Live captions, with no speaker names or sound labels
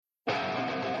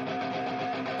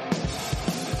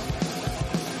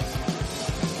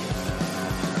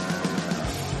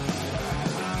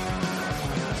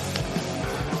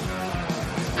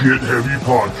Get Heavy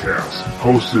Podcast,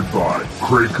 hosted by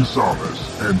Craig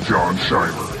Casamas and John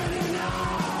Scheimer.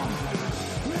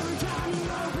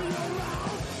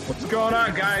 What's going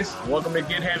on, guys? Welcome to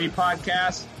Get Heavy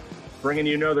Podcast, bringing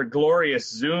you another glorious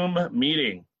Zoom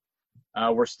meeting.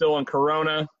 We're still in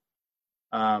Corona.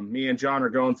 Me and John are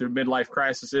going through midlife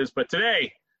crises, but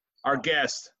today, our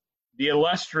guest, the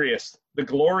illustrious, the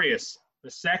glorious,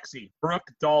 the sexy Brooke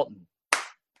Dalton.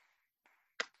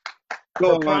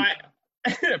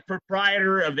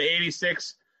 Proprietor of the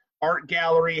 86 Art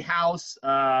Gallery House,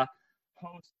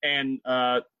 host and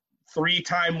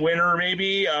three-time winner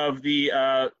maybe of the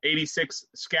 86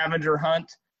 Scavenger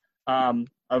Hunt, a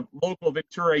local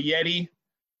Ventura Yeti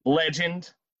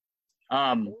legend.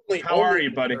 How are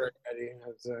you, buddy?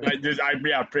 I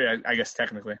guess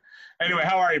technically. Anyway,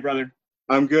 how are you, brother?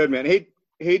 I'm good, man.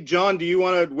 Hey, John, do you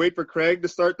want to wait for Craig to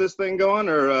start this thing going,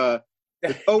 or?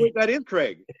 Oh, wait, that is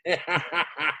Craig.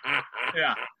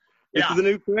 Yeah. This is the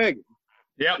new Craig.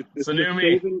 Yep, it's a new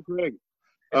me. Craig.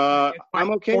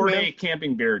 I'm okay, 4-day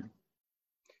camping beard.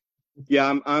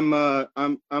 Yeah, I'm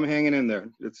hanging in there.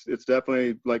 It's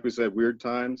definitely, like we said, weird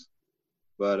times,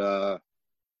 but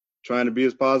trying to be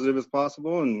as positive as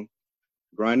possible and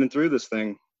grinding through this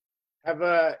thing.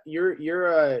 You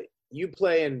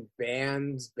play in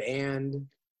band?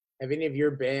 Have any of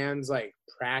your bands like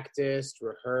practiced,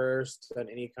 rehearsed, done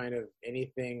any kind of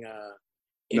anything?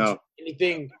 No.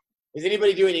 Anything? Is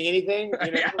anybody doing anything?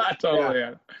 You know? Yeah, totally.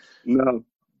 Yeah. No.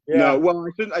 Yeah. No. Well,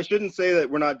 I shouldn't say that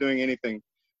we're not doing anything.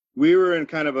 We were in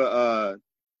kind of a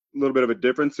little bit of a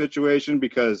different situation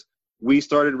because we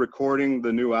started recording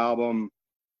the new album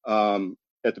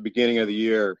at the beginning of the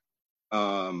year.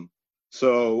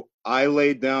 So I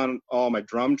laid down all my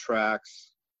drum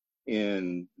tracks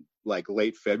in like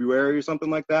late February or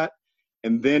something like that.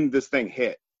 And then this thing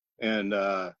hit. And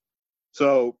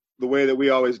so the way that we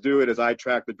always do it is I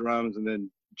track the drums and then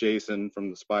Jason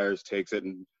from the Spires takes it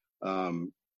and,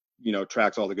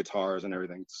 tracks all the guitars and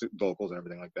everything, vocals and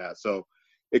everything like that. So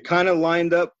it kind of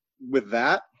lined up with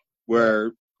that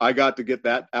where I got to get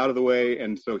that out of the way.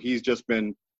 And so he's just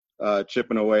been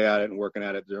chipping away at it and working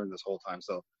at it during this whole time.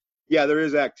 So yeah, there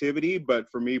is activity, but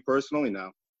for me personally,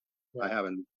 no, I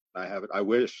haven't. I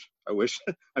wish I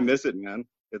miss it, man.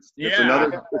 It's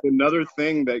another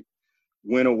thing that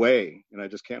went away and I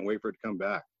just can't wait for it to come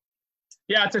back.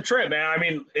 Yeah, it's a trip, man. I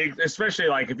mean, especially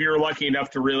like if you were lucky enough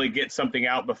to really get something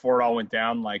out before it all went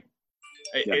down, like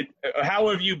how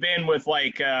have you been with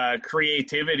like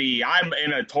creativity? I'm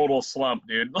in a total slump,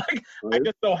 dude. Like I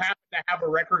just so happen to have a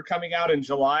record coming out in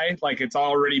July. Like it's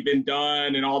already been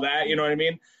done and all that, you know what I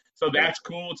mean? So that's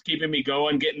cool. It's keeping me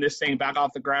going. Getting this thing back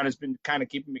off the ground has been kind of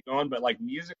keeping me going. But like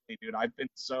musically, dude, I've been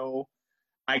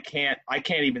I can't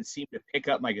even seem to pick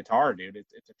up my guitar, dude.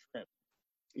 It's a trip.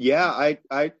 Yeah,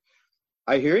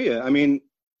 I hear you. I mean,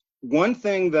 one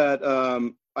thing that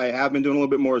I have been doing a little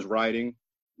bit more is writing.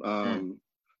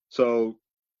 So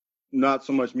not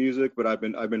so much music, but I've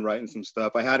been writing some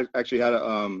stuff. I had a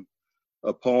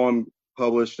poem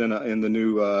published in the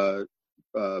new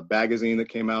magazine that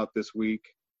came out this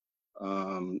week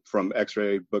from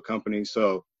X-Ray Book Company.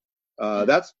 So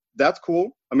that's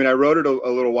cool. I mean, I wrote it a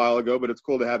little while ago, but it's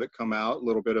cool to have it come out. A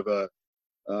little bit of a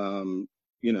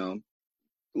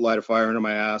light a fire under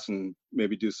my ass and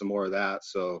maybe do some more of that.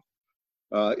 So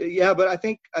but I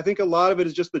think a lot of it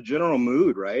is just the general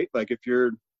mood, right? Like if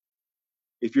you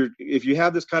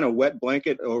have this kind of wet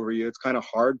blanket over you, it's kind of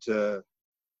hard to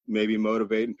maybe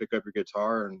motivate and pick up your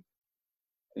guitar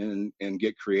and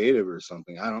get creative or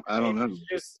something. I don't know.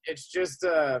 It's just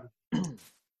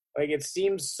like it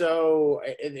seems so.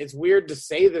 It's weird to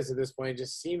say this at this point. It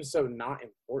just seems so not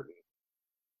important.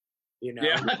 You know?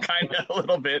 Yeah, kind of a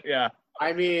little bit. Yeah.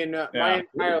 I mean, my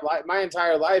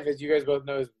entire life, as you guys both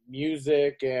know, is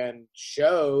music and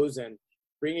shows and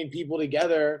bringing people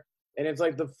together. And it's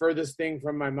like the furthest thing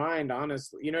from my mind,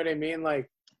 honestly. You know what I mean?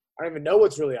 Like, I don't even know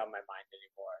what's really on my mind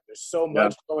anymore. There's so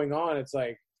much going on. It's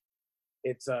like,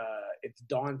 it's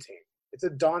daunting. It's a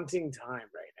daunting time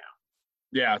right now.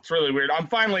 Yeah, it's really weird. I'm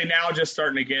finally now just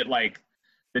starting to get like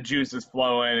the juices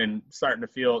flowing and starting to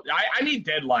feel I need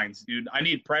deadlines, dude. I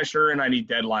need pressure and I need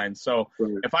deadlines. So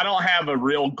if I don't have a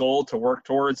real goal to work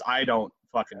towards, I don't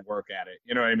fucking work at it.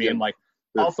 You know what I mean? Like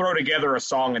I'll throw together a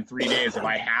song in 3 days if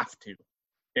I have to.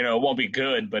 You know, it won't be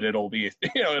good, but it'll be,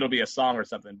 it'll be a song or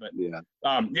something. But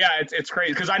it's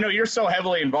crazy because I know you're so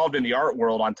heavily involved in the art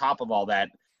world on top of all that.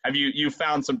 Have you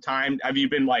found some time? Have you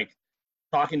been like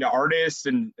talking to artists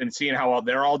and seeing how well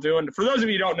they're all doing? For those of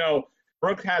you who don't know,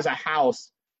 Brooke has a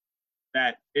house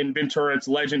that in Ventura, it's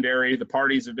legendary. The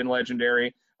parties have been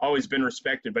legendary, always been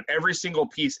respected. But every single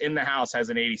piece in the house has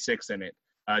an 86 in it.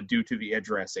 due to the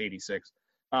address 86.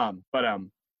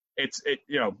 It's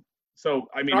so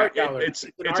I mean it's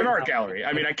an art gallery.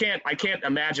 I mean I can't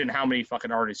imagine how many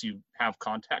fucking artists you have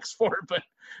contacts for, but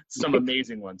some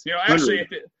amazing ones. Actually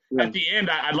at the end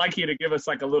I'd like you to give us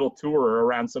like a little tour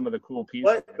around some of the cool pieces.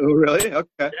 What? Oh, really? Okay.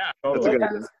 Yeah, totally.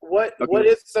 What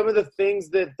is some of the things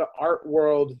that the art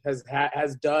world has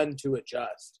done to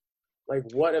adjust? Like,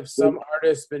 what have some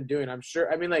artists been doing? I'm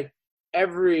sure. I mean, like,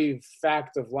 every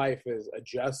fact of life is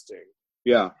adjusting.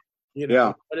 Yeah.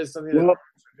 What is something that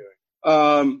artists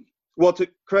are doing? Well, to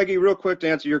Craigie, real quick, to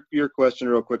answer your question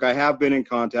real quick, I have been in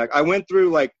contact. I went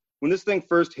through, like, when this thing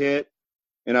first hit,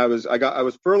 and I was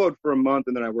furloughed for a month,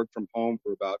 and then I worked from home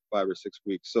for about 5 or 6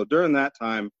 weeks. So during that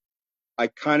time, I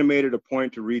kind of made it a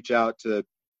point to reach out to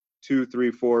 2,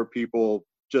 3, 4 people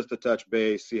just to touch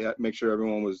base, make sure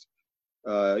everyone was,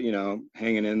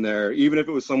 hanging in there. Even if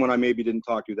it was someone I maybe didn't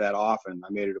talk to that often, I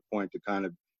made it a point to kind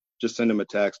of just send them a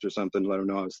text or something, let them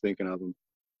know I was thinking of them.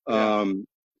 Yeah.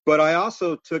 But I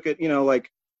also took it,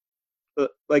 like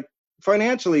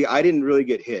financially, I didn't really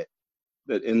get hit.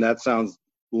 And that sounds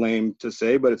lame to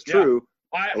say, but it's true.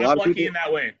 I'm lucky in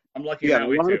that way. I'm lucky in that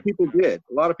way too. A lot of people did.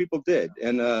 A lot of people did.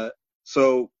 And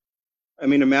so, I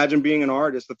mean, imagine being an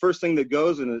artist. The first thing that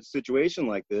goes in a situation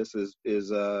like this is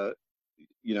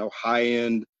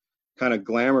high-end kind of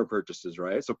glamour purchases,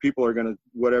 right? So people are going to,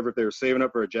 whatever, if they were saving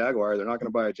up for a Jaguar, they're not going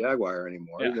to buy a Jaguar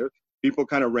anymore. Yeah. People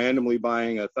kind of randomly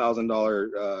buying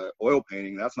 $1,000 oil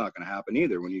painting. That's not going to happen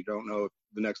either when you don't know if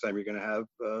the next time you're going to have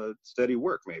steady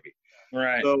work maybe.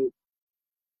 Right. So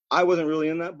I wasn't really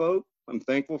in that boat. I'm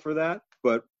thankful for that.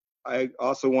 But I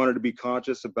also wanted to be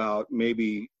conscious about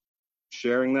maybe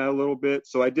sharing that a little bit.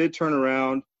 So I did turn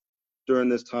around during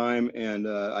this time, and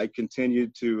I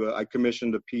continued to, I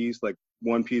commissioned a piece, like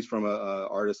one piece from a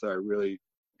artist that I really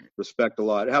respect a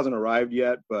lot. It hasn't arrived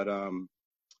yet, but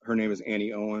her name is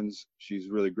Annie Owens. She's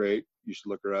really great. You should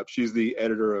look her up. She's the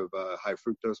editor of High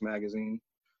Fructose magazine.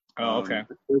 Oh, okay.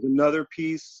 There's another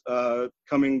piece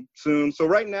coming soon. So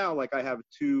right now, like, I have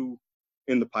 2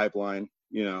 in the pipeline,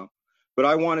 but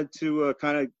I wanted to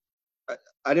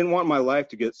I didn't want my life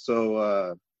to get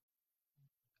so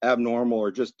abnormal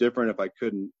or just different if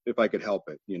I could help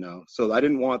it, So I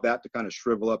didn't want that to kind of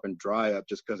shrivel up and dry up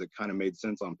just because it kind of made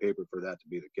sense on paper for that to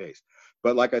be the case.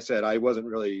 But like I said, I wasn't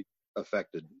really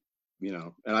affected,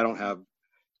 and I don't have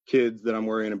kids that I'm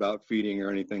worrying about feeding or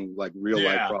anything like real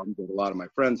life problems that a lot of my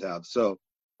friends have. So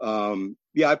I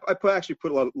actually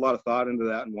put a lot of thought into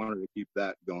that and wanted to keep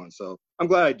that going. So I'm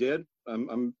glad I did.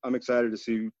 I'm excited to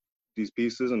see these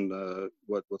pieces and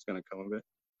what's going to come of it.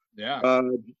 Yeah.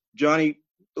 Johnny,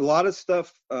 a lot of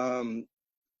stuff. I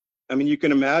mean, you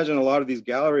can imagine a lot of these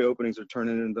gallery openings are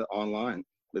turning into online.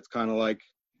 It's kind of like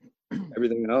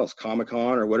everything else,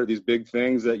 Comic-Con or what are these big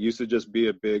things that used to just be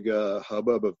a big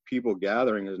hubbub of people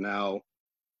gathering is now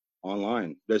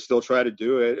online. They still try to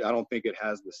do it. I don't think it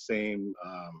has the same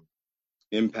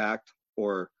impact,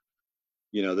 or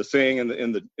the saying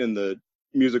in the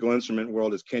musical instrument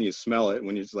world is, can you smell it?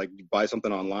 When you just, like, you buy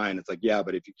something online, it's like, yeah,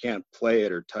 but if you can't play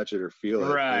it or touch it or feel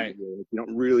it, right, you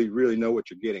don't really know what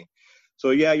you're getting.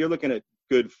 So yeah, you're looking at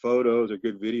good photos or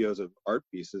good videos of art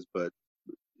pieces, but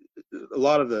a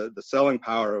lot of the selling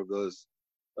power of those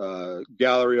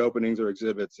gallery openings or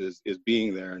exhibits is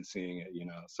being there and seeing it,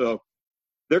 So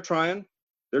they're trying.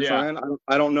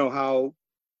 I don't know how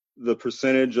the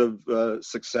percentage of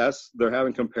success they're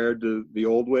having compared to the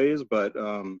old ways, but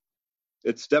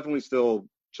it's definitely still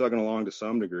chugging along to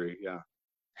some degree. Yeah.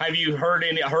 Have you heard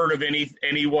of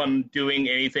anyone doing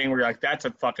anything where you're like, that's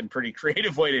a fucking pretty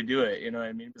creative way to do it? You know what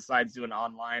I mean? Besides doing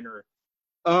online or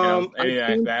anything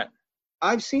like that.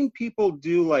 I've seen people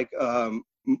do like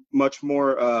much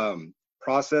more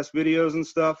process videos and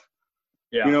stuff.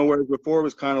 Yeah. Whereas before it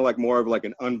was kind of like more of like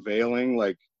an unveiling,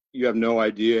 like you have no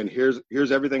idea, and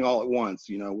here's everything all at once,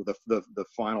 with the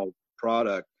final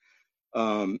product.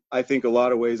 I think a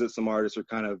lot of ways that some artists are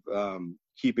kind of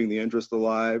keeping the interest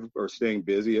alive or staying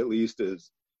busy at least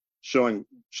is showing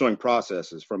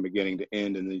processes from beginning to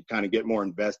end, and then you kind of get more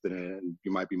invested in it, and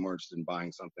you might be more interested in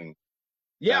buying something.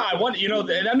 Yeah, I want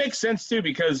that makes sense too,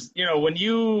 because when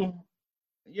you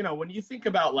think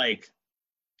about like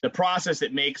the process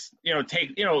it makes,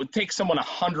 it takes someone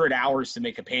 100 hours to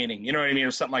make a painting, you know what I mean,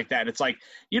 or something like that. It's like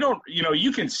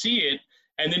you can see it,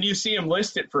 and then you see them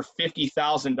list it for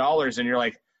 $50,000, and you're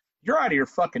like, you're out of your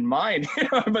fucking mind,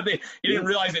 but you didn't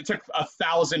realize it took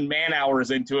 1,000 man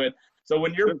hours into it. So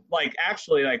when you're like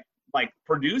actually like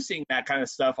producing that kind of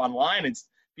stuff online, it's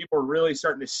people are really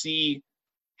starting to see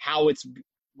how it's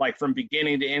like from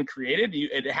beginning to end created.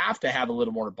 It have to have a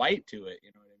little more bite to it,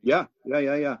 you know what I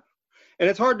mean? Yeah. And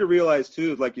it's hard to realize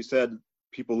too, like you said,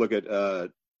 people look at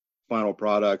final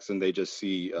products and they just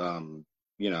see,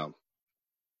 you know,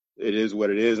 it is what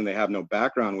it is, and they have no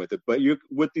background with it. But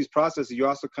with these processes, you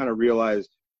also kind of realize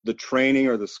the training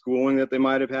or the schooling that they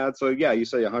might have had. So yeah, you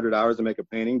say 100 hours to make a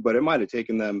painting, but it might have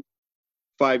taken them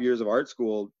 5 years of art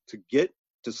school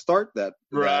to start that.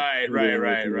 Right.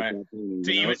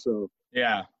 So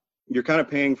yeah, you're kind of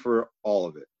paying for all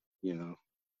of it, you know.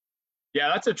 Yeah,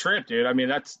 that's a trip, dude. I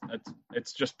mean,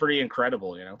 it's just pretty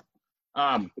incredible, you know.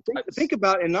 Think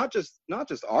about, and not just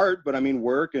art, but I mean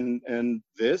work and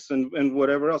this and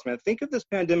whatever else, man. Think if this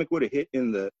pandemic would have hit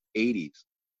in the 80s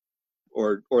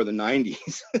or the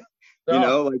 90s. You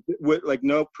know, like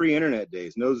no pre-internet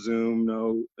days, no Zoom,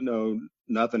 no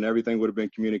nothing. Everything would have been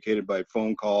communicated by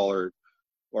phone call or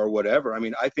whatever. I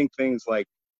mean, I think things like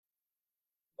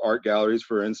art galleries,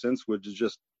 for instance, would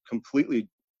just completely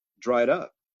dried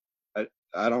up.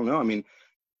 I don't know. I mean,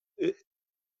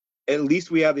 at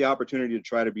least we have the opportunity to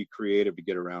try to be creative to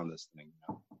get around this thing. You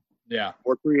know? Yeah.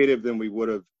 More creative than we would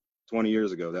have 20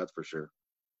 years ago. That's for sure.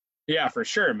 Yeah, for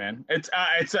sure, man.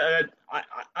 I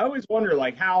always wonder,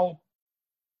 like, how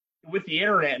with the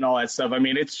internet and all that stuff, I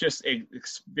mean, it's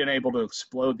been able to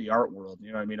explode the art world,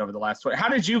 you know what I mean, over the last 20. How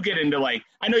did you get into, like,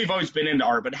 I know you've always been into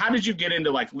art, but how did you get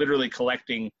into, like, literally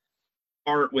collecting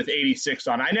art with 86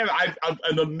 on? I've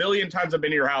a million times I've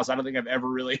been to your house, I don't think I've ever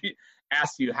really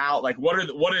asked you how, like, what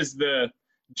is the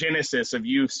genesis of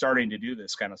you starting to do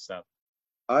this kind of stuff?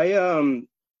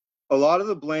 A lot of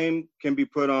the blame can be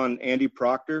put on Andy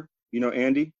Proctor. You know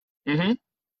Andy? Mm-hmm.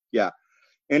 Yeah.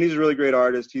 Andy's a really great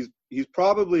artist. He's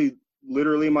probably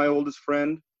literally my oldest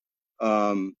friend.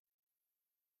 And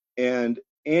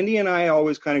Andy and I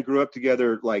always kind of grew up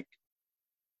together, like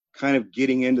kind of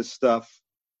getting into stuff.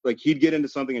 Like he'd get into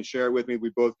something and share it with me.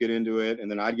 We'd both get into it. And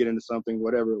then I'd get into something,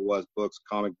 whatever it was, books,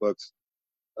 comic books,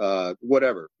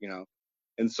 whatever, you know.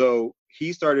 And so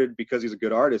he started, because he's a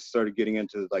good artist, started getting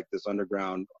into like this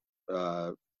underground,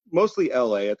 mostly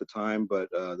LA at the time, but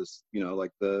this, you know,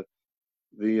 like the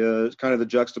kind of the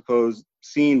juxtaposed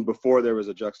scene before there was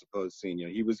a juxtaposed scene. You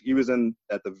know, he was in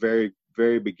at the very,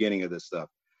 very beginning of this stuff.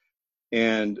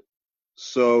 And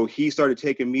so he started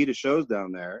taking me to shows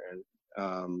down there,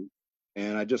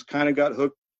 and I just kind of got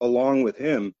hooked along with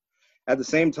him. At the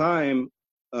same time,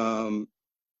 you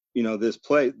know, this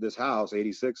house,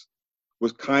 86,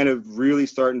 was kind of really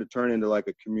starting to turn into like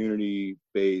a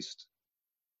community-based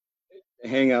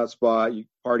hangout spot,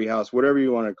 party house, whatever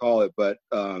you want to call it. But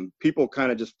people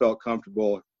kind of just felt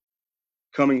comfortable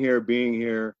coming here, being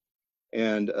here,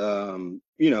 and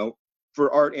you know,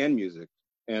 for art and music,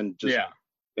 and just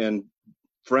and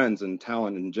friends and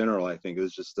talent in general. I think it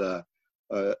was just a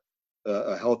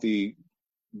healthy,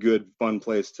 good, fun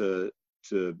place to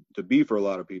be for a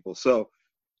lot of people. So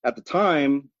at the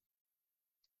time,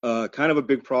 kind of a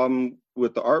big problem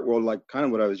with the art world, like kind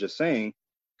of what I was just saying,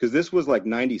 because this was like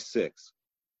 96.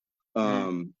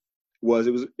 Was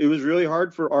it was really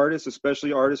hard for artists,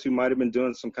 especially artists who might have been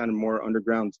doing some kind of more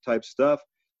underground type stuff,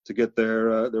 to get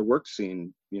their work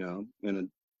seen, you know,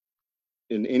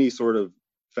 in any sort of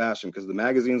fashion, because the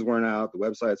magazines weren't out, the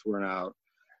websites weren't out,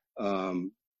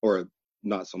 or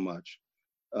not so much.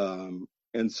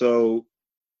 And so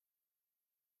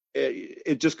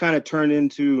it just kind of turned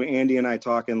into Andy and I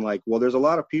talking like, well, there's a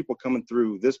lot of people coming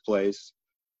through this place,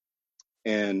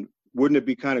 and wouldn't it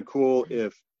be kind of cool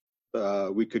if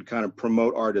we could kind of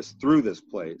promote artists through this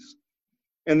place?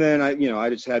 And then I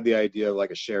just had the idea of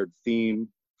like a shared theme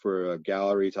for a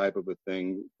gallery type of a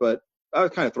thing, but I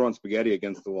was kind of throwing spaghetti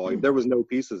against the wall. There was no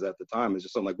pieces at the time. It's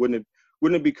just something like, wouldn't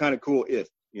it be kind of cool if,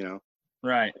 you know?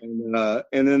 Right.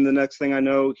 And then the next thing I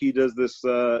know, he does this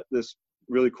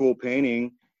really cool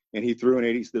painting, and he threw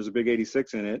there's a big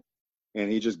 86 in it, and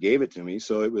he just gave it to me.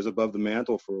 So it was above the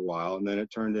mantle for a while, and then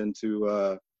it turned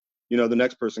into you know, the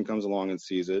next person comes along and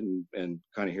sees it and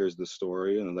kind of hears the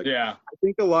story, and like, yeah, I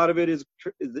think a lot of it is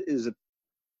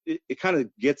it kind of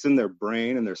gets in their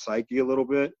brain and their psyche a little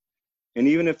bit. And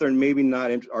even if they're maybe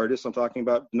not artists, I'm talking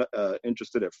about,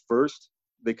 interested at first,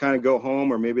 they kind of go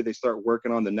home, or maybe they start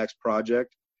working on the next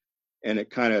project, and it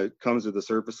kind of comes to the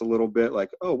surface a little bit, like,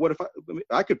 oh, what if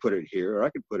I could put it here, or I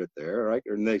could put it there,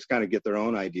 and they kind of get their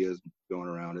own ideas going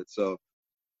around it. So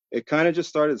it kind of just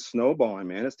started snowballing,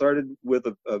 man. It started with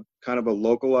a kind of a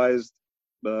localized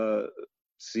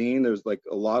scene. There's like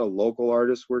a lot of local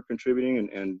artists were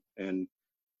contributing and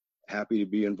happy to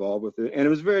be involved with it. And it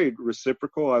was very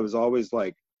reciprocal. I was always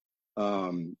like,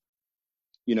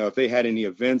 you know, if they had any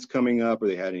events coming up or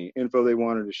they had any info they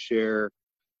wanted to share,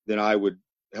 then I would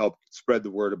help spread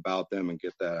the word about them and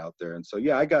get that out there. And so,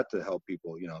 yeah, I got to help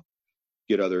people, you know,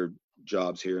 get other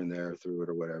jobs here and there through it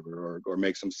or whatever, or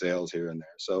make some sales here and there.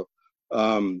 So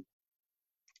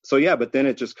So yeah, but then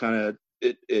it just kind of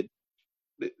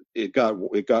it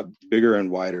got bigger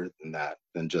and wider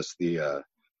than just the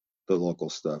local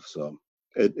stuff. So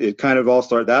it kind of all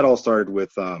started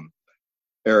with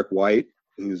Eric White,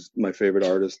 who's my favorite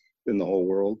artist in the whole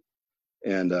world,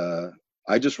 and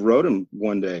I just wrote him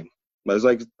one day. I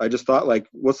just thought, like,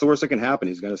 what's the worst that can happen?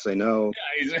 He's gonna say no.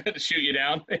 Yeah, he's gonna shoot you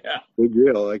down. Yeah, big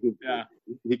deal. Like, yeah,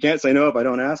 he can't say no if I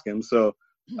don't ask him. So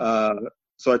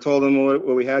so I told him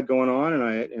what we had going on,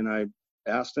 and I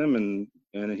asked him,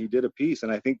 and he did a piece,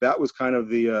 and I think that was kind of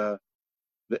the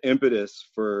impetus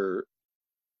for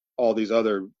all these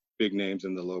other big names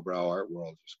in the lowbrow art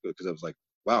world, because I was like,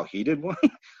 wow, he did one.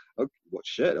 Okay, well,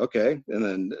 shit, okay. And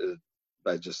then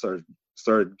I just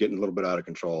started getting a little bit out of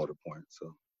control at a point.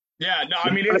 So yeah, no, I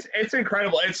mean, it's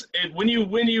incredible. When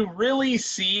you really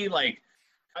see, like,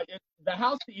 the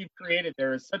house that you've created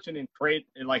there is such an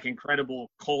incredible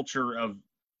culture of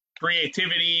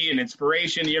creativity and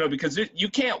inspiration, because you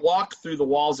can't walk through the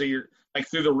walls of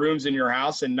through the rooms in your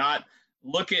house and not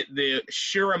look at the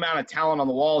sheer amount of talent on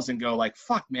the walls and go, like,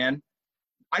 fuck, man,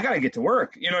 I got to get to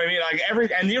work. You know what I mean? Like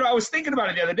I was thinking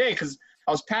about it the other day, because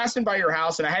I was passing by your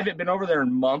house and I haven't been over there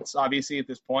in months, obviously, at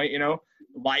this point,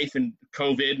 life and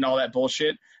COVID and all that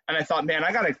bullshit. And I thought, man,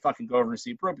 I got to fucking go over and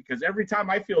see Brooke, because every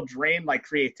time I feel drained, like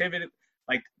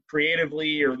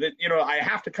creatively, or that, I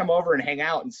have to come over and hang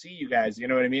out and see you guys. You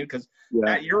know what I mean? Because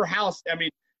at your house, I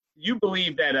mean, you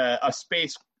believe that a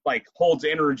space like holds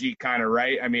energy, kind of,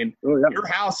 right? I mean, your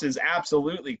house is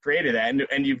absolutely created that,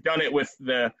 and you've done it with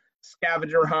the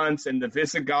scavenger hunts and the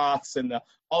Visigoths and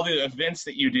all the events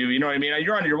that you do. You know what I mean?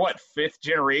 You're on your fifth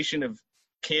generation of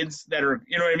kids that are,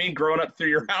 you know what I mean, growing up through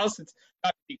your house. It's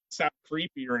not to sound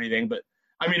creepy or anything, but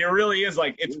I mean, it really is,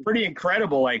 like, it's pretty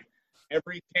incredible. Like,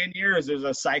 every 10 years there's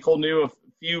a cycle, a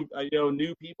few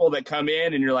new people that come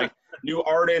in, and you're like, new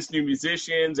artists, new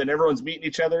musicians, and everyone's meeting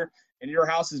each other. And your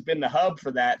house has been the hub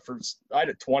for that for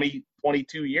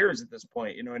 22 years at this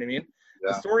point. You know what I mean?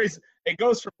 Yeah. The stories, it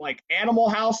goes from like Animal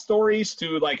House stories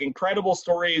to like incredible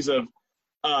stories of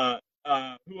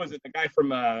who was it? The guy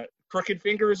from Crooked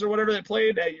Fingers or whatever that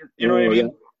played. You know what I mean?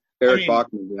 Yeah. Eric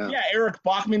Bachman. Yeah, Eric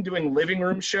Bachman doing living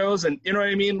room shows, and you know what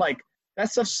I mean? Like,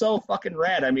 that stuff's so fucking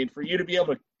rad. I mean, for you to be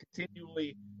able to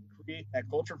continually create that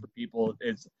culture for people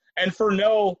and for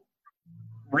no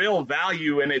real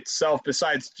value in itself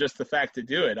besides just the fact to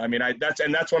do it. I mean,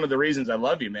 that's one of the reasons I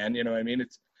love you, man. You know what I mean?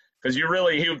 It's because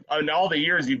in all the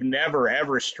years, you've never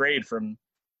ever strayed from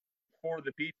for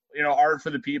the people, art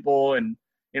for the people, and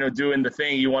doing the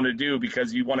thing you want to do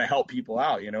because you want to help people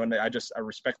out, and I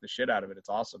respect the shit out of it. It's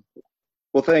awesome.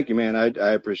 Well, thank you, man.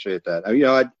 I appreciate that.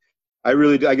 I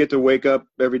really do. I get to wake up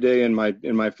every day in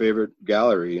my favorite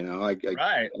gallery. I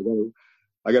got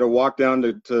to walk down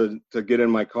to get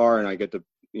in my car, and I get to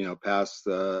pass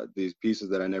these pieces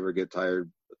that I never get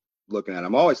tired looking at.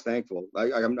 I'm always thankful.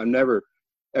 I'm never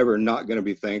ever not going to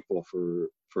be thankful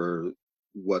for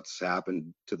what's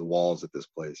happened to the walls at this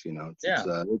place.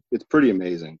 It's pretty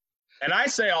amazing. And I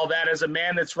say all that as a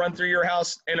man that's run through your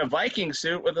house in a Viking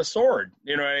suit with a sword.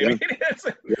 You know what I mean?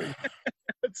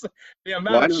 It's the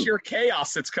amount of sheer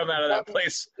chaos that's come out of that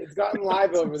place. It's gotten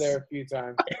live over there a few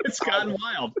times. It's gotten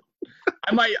wild.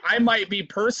 I might be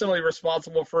personally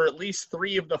responsible for at least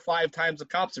 3 of the 5 times the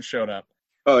cops have showed up.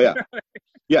 Oh yeah,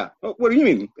 yeah. What do you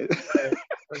mean?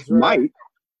 That's right. Might.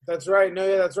 That's right. No,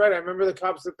 yeah, that's right. I remember the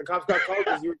cops got called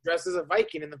because you were dressed as a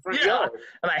Viking in the front yard.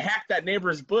 And I hacked that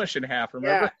neighbor's bush in half.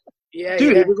 Remember? Yeah.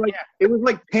 Dude, it was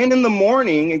like 10 in the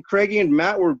morning, and Craigie and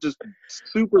Matt were just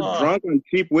super drunk on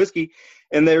cheap whiskey,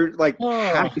 and they're like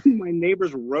hacking my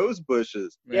neighbor's rose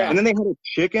bushes. Yeah. And then they had a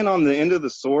chicken on the end of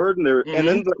the sword, and and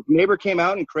then the neighbor came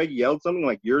out, and Craig yelled something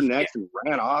like, "You're next," and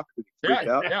ran off.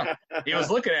 Yeah. He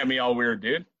was looking at me all weird,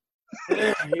 dude. He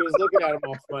was looking at him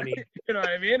all funny. You know what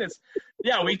I mean?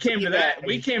 We came to that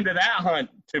hunt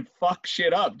to fuck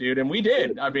shit up, dude, and we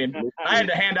did. I mean, I had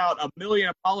to hand out 1 million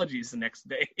apologies the next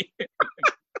day.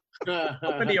 So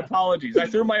many apologies. I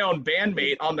threw my own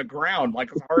bandmate on the ground like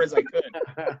as hard as I could.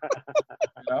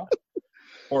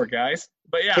 Poor guys.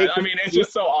 But yeah, I mean, it's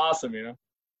just so awesome,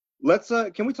 Let's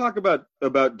can we talk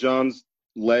about John's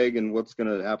leg and what's going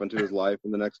to happen to his life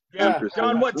in the next week or so?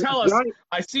 John, tell us.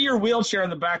 I see your wheelchair in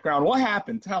the background. What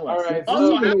happened? Tell us. All right,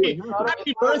 also,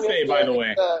 happy birthday, by the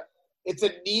way. It's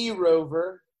a knee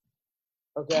rover.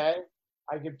 Okay,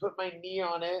 I can put my knee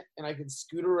on it and I can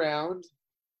scoot around.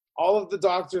 All of the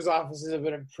doctor's offices have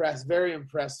been very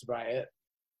impressed by it.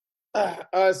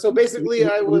 So basically,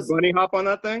 I was bunny hop on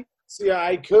that thing. So yeah,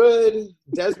 I could.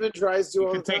 Desmond tries to.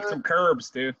 You can take some curbs,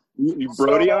 dude. You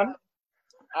Brody on it?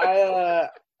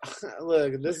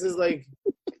 Look, this is like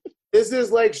This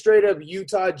is like straight up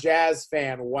Utah Jazz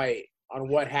fan white on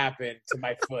what happened to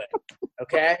my foot.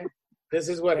 Okay? This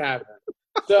is what happened.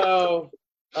 So,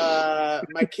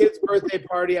 my kid's birthday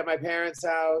party at my parents'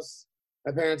 house.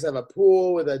 My parents have a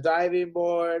pool with a diving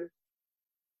board.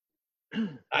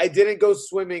 I didn't go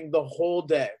swimming the whole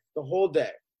day.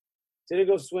 Didn't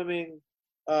go swimming.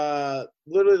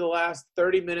 Literally the last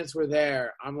 30 minutes were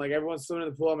there. I'm like, everyone's swimming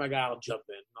in the pool. I'm like, I'll jump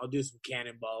in. I'll do some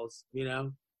cannonballs, you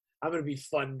know? I'm going to be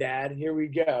fun, Dad. Here we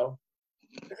go.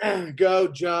 Go,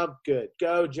 jump, good.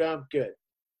 Go, jump, good.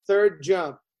 Third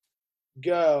jump,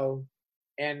 go.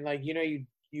 And like, you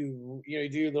do your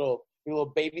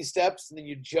little baby steps, and then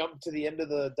you jump to the end of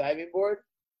the diving board.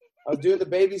 I was doing the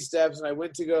baby steps, and I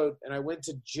went to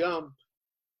jump,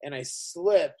 and I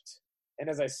slipped. And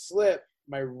as I slipped,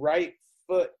 my right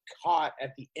foot caught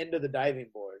at the end of the diving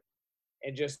board,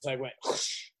 and just like went,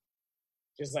 whoosh,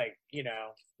 just like,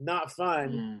 not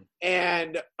fun.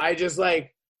 And I just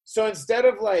like, so instead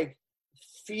of like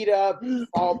feet up,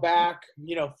 fall back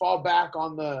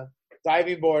on the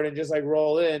diving board and just like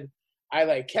roll in, I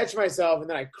like catch myself and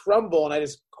then I crumble and I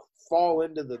just fall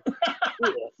into the pool.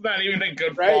 It's not even a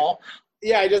good fall.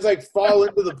 Yeah, I just like fall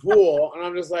into the pool and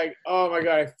I'm just like, oh my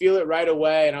God, I feel it right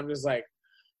away. And I'm just like,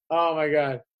 oh my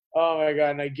God.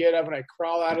 And I get up and I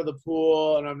crawl out of the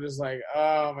pool and I'm just like,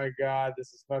 oh my God, this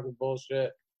is fucking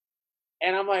bullshit.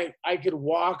 And I'm like, I could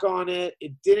walk on it.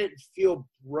 It didn't feel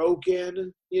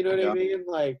broken. You know what I mean?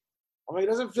 Like, I'm like, it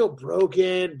doesn't feel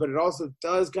broken, but it also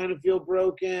does kind of feel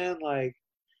broken. Like,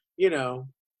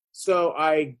 so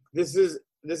this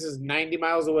is 90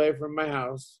 miles away from my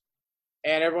house.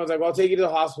 And everyone's like, well, I'll take you to the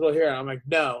hospital here. And I'm like,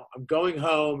 no, I'm going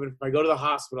home. And if I go to the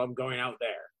hospital, I'm going out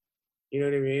there. You know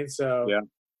what I mean? So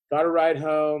got a ride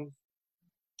home,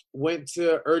 went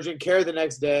to urgent care the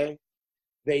next day.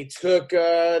 They took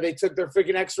their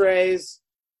freaking x-rays,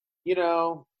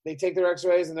 they take their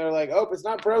x-rays and they're like, oh, it's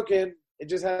not broken. It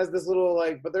just has this little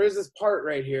but there is this part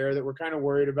right here that we're kind of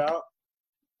worried about.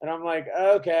 And I'm like,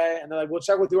 okay. And they're like, we'll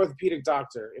check with the orthopedic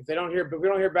doctor. If we don't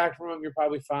hear back from him, you're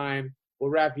probably fine. We'll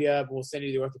wrap you up and we'll send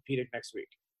you to the orthopedic next week.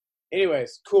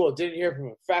 Anyways, cool. Didn't hear from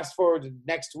him. Fast forward to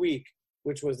next week,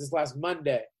 which was this last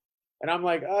Monday. And I'm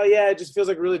like, oh, yeah, it just feels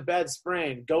like a really bad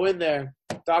sprain. Go in there.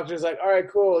 Doctor's like, all right,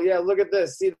 cool. Yeah, look at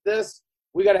this. See this?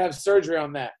 We got to have surgery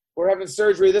on that. We're having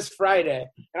surgery this Friday.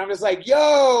 And I'm just like,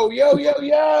 yo.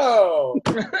 Oh,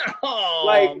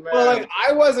 man.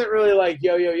 I wasn't really like,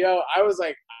 yo. I was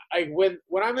like, when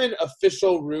I'm in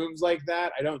official rooms like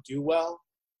that, I don't do well.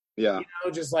 Yeah.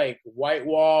 Just like white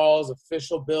walls,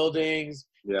 official buildings,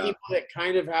 yeah. People that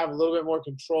kind of have a little bit more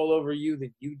control over you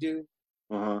than you do,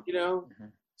 Mm-hmm.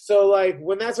 So like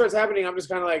when that starts happening, I'm just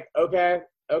kind of like, okay,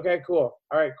 cool.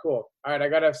 All right, cool. All right, I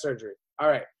got to have surgery. All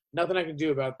right, nothing I can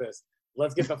do about this.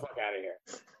 Let's get the fuck out of here.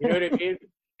 You know what I mean?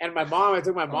 And I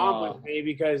took my mom with me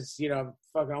because, I'm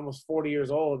fucking almost 40 years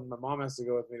old and my mom has to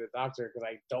go with me to the doctor because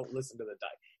I don't listen to the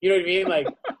doctor. You know what I mean? Like,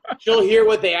 she'll hear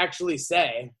what they actually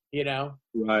say,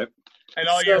 Right. And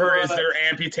all you heard is they're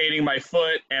amputating my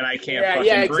foot and I can't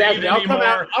fucking breathe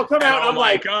anymore. I'll come out and I'm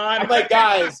like, God.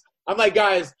 I'm like,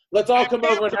 guys, let's all come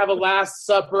over and have a last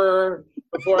supper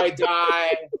before I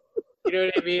die. You know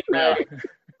what I mean? Like,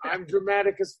 I'm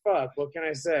dramatic as fuck. What can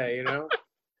I say,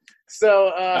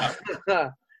 So,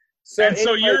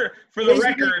 so you're, for the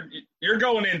record, you're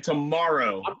going in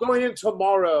tomorrow. I'm going in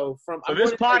tomorrow. So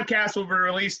this podcast will be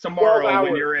released tomorrow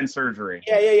when you're in surgery.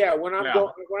 Yeah. When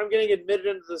I'm getting admitted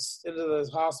into the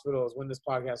hospital is when this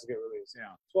podcast will get released.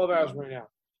 Yeah. 12 hours right now.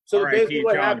 So basically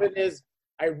what happened is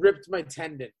I ripped my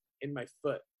tendon in my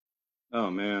foot.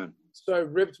 Oh, man. So I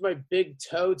ripped my big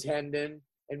toe tendon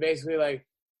and basically like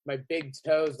my big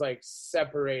toe's like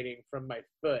separating from my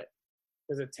foot.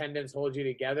 Because the tendons hold you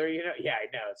together, Yeah, I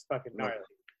know. It's fucking gnarly.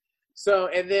 So,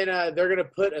 and then they're going to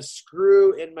put a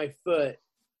screw in my foot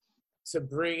to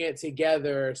bring it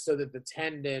together so that the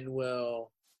tendon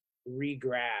will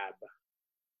re-grab.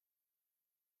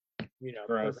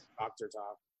 Doctor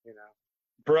talk,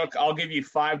 Brooke, I'll give you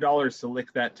 $5 to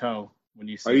lick that toe when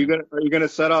you see Are you gonna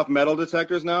set off metal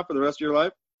detectors now for the rest of your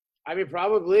life? I mean,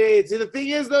 probably. See, the thing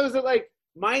is, though, is that, like,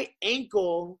 my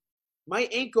ankle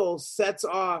sets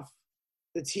off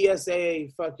the TSA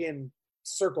fucking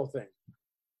circle thing.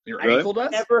 Your ankle does?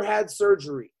 I've never had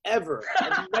surgery, ever.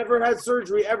 I've never had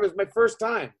surgery, ever. It's my first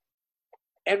time.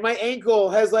 And my ankle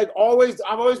has, like, I've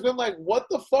always been like, what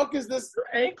the fuck is this? Your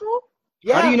ankle?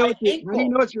 Yeah, how do you know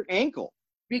it's your ankle?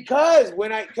 Because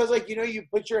you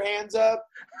put your hands up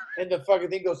and the fucking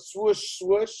thing goes swoosh,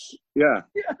 swoosh. Yeah.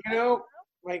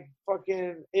 Like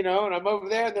fucking, and I'm over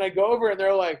there and then I go over and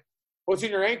they're like, what's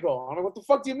in your ankle? I'm like, what the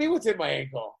fuck do you mean what's in my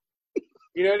ankle?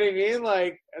 You know what I mean?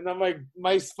 Like, and I'm like,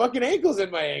 my fucking ankle's in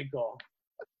my ankle.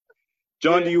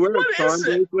 John, do you wear What a charm is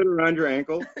it? bracelet around your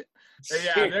ankle?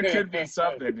 Yeah, there could be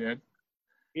something, dude.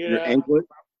 You Your know? anklet?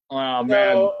 Oh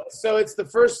man. So it's the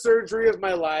first surgery of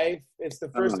my life. It's the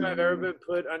first Oh, time I've ever been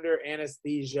put under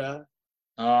anesthesia.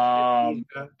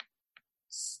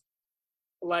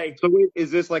 Like, So wait,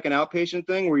 is this like an outpatient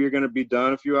thing where you're going to be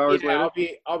done a few hours yeah,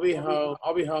 later? I'll be home.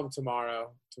 I'll be home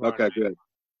tomorrow Okay, night. good.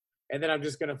 And then I'm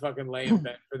just gonna fucking lay in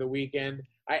bed for the weekend.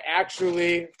 I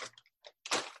actually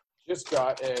just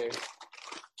got a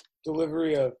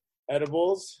delivery of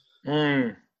edibles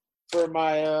for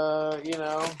my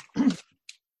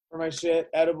for my shit,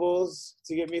 edibles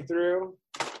to get me through.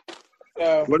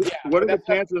 So What are the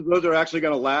chances those are actually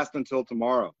going to last until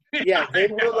tomorrow? Yeah, they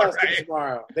will last till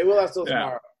tomorrow. They will last till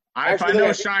tomorrow. If I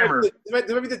know Shimer. There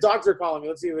might be the doctor calling me.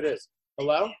 Let's see who it is.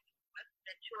 Hello?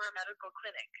 Ventura Medical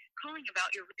Clinic. Calling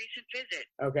about your recent visit.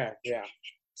 Okay, yeah.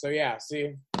 So yeah,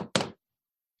 see?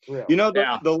 Real. You know,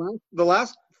 the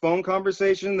last phone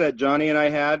conversation that Johnny and I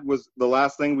had was the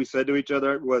last thing we said to each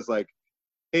other was like,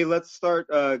 hey, let's start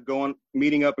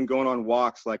meeting up and going on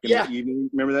walks like in the evening.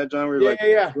 Remember that, John? We were like,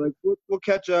 we'll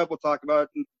catch up. We'll talk about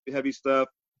heavy stuff,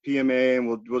 PMA, and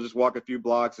we'll just walk a few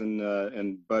blocks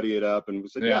and buddy it up. And we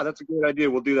said, yeah, that's a great idea.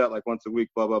 We'll do that like once a week,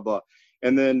 blah, blah, blah.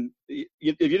 And then if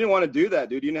you didn't want to do that,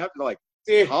 dude, you didn't have to like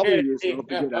hobble yourself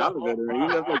to get out of it, or you didn't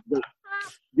have to like,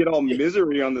 get all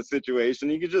misery on the situation.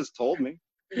 You could just told me.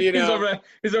 You know?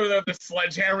 He's over there with the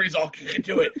sledgehammer. He's all, you can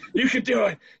do it. You can do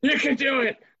it. You can do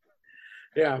it.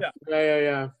 Yeah.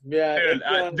 Dude,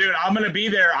 I'm going to be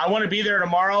there. I want to be there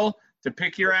tomorrow to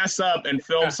pick your ass up and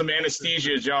film some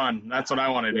anesthesia, John. That's what I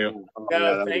want to do.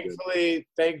 No,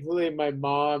 thancfully, my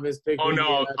mom is picking Oh, no.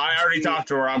 me up. I already talked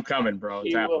to her. I'm coming, bro.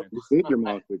 It's happening. You think your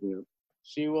mom's picking up.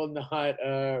 She will not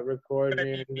record me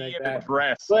or anything like that.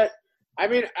 Breast. But, I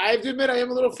mean, I have to admit, I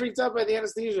am a little freaked out by the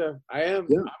anesthesia. I am.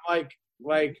 Yeah. I'm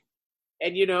like,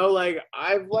 and, you know, like,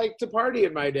 I've liked to party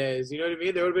in my days. You know what I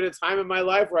mean? There would have been a time in my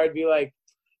life where I'd be like,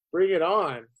 bring it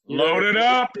on. Load it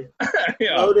up.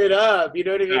 Load it up. You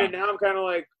know what I mean? Yeah. And now I'm kind of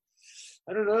like,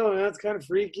 I don't know, man. It's kind of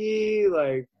freaky.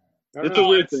 Like, it's a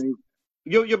weird thing.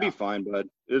 You'll be fine, bud.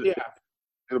 It'll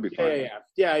be fine.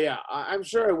 Yeah. I'm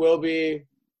sure it will be.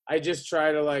 I just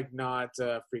try to like not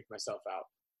freak myself out.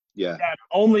 Yeah.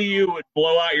 Only you would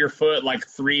blow out your foot like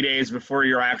 3 days before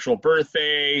your actual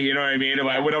birthday. You know what I mean? If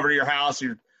I went over to your house,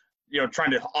 you're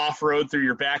trying to off-road through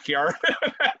your backyard.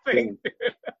 It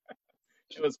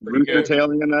was pretty good.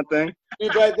 Tailing in that thing.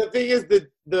 Dude, but the thing is,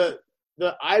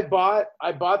 I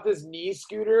bought this knee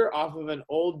scooter off of an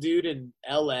old dude in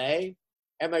LA,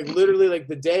 and like literally like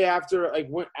the day after,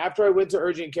 after I went to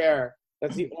urgent care,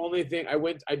 that's the only thing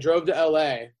I drove to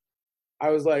LA. I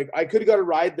was like, I could have got a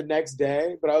ride the next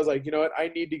day, but I was like, you know what? I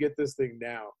need to get this thing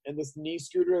now. And this knee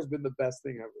scooter has been the best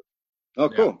thing ever. Oh,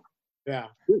 cool. Yeah.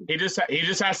 He just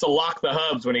has to lock the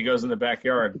hubs when he goes in the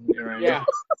backyard. You know what I mean?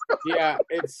 Yeah.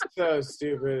 It's so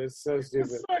stupid. It's so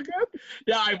stupid. It's so good.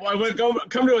 Yeah, I would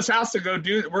come to his house to go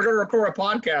we're gonna record a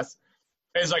podcast.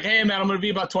 And he's like, hey man, I'm gonna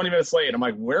be about 20 minutes late. I'm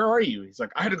like, where are you? He's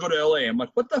like, I had to go to LA. I'm like,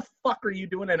 what the fuck are you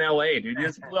doing in LA, dude? You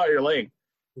just blew out your leg.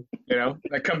 You know?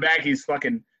 I come back, he's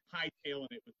fucking hightailing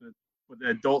it with the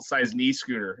adult-sized knee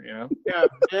scooter, you know?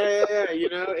 Yeah. You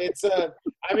know, it's dude,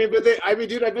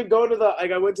 I've been going to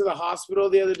I went to the hospital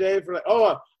the other day for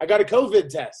I got a COVID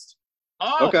test.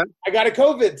 Oh, okay. I got a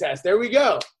COVID test. There we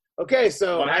go. Okay,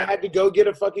 so I had to go get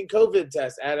a fucking COVID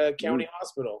test at a county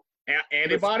hospital.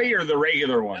 Antibody or the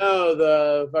regular one? No,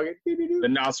 the fucking the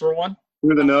nostril one?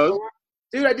 Through the nose?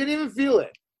 Dude, I didn't even feel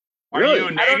it. Are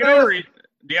you negative or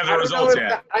do you have the results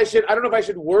yet? I don't know if I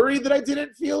should worry that I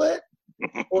didn't feel it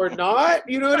or not.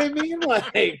 You know what I mean?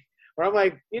 Like, or I'm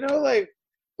like, you know, like,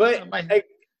 but like,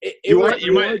 you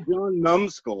might John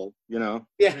Numbskull, you know?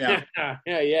 Yeah.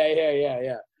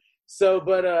 So,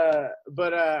 but I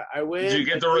went. Did you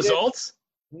get the results?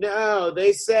 No,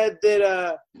 they said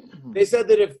that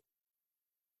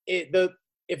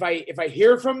if I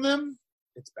hear from them,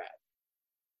 it's bad.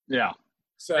 Yeah.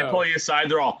 So they pull you aside.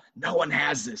 They're all, no one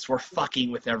has this. We're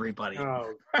fucking with everybody.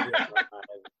 Oh,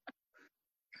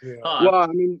 yeah. Well, I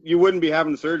mean, you wouldn't be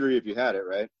having the surgery if you had it,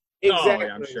 right? Exactly. Oh,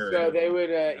 yeah, I'm sure. So they would,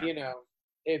 you know,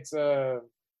 it's yeah.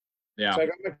 So I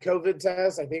got my COVID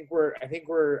test. I think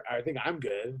I'm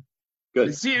good.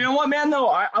 Good. See, you know what, man? Though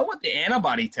I want the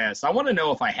antibody test. I want to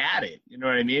know if I had it. You know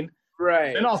what I mean?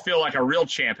 Right. Then I'll feel like a real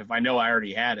champ if I know I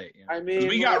already had it. You know? I mean,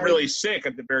 we got really sick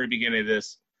at the very beginning of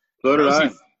this. So did I.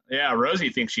 Yeah, Rosie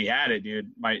thinks she had it,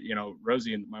 dude.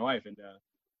 Rosie and my wife and.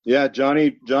 Yeah,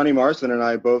 Johnny Marston and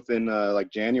I both in like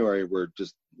January were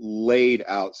just laid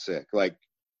out sick, like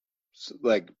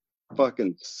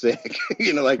fucking sick.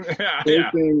 Like Yeah.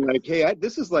 thinking like, hey,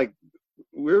 this is like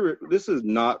this is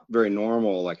not very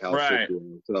normal, like how sick we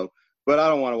are. So, but I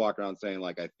don't want to walk around saying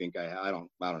like I think I don't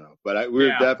know. But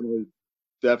we're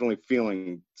definitely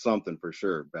feeling something for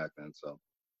sure back then. So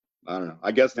I don't know.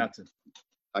 I guess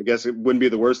it wouldn't be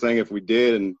the worst thing if we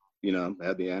did and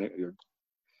had the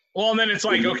Well, and then it's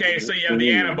like, okay, so you have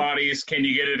the antibodies. Can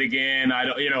you get it again? I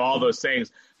don't, all those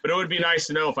things. But it would be nice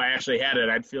to know if I actually had it.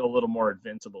 I'd feel a little more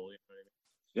invincible.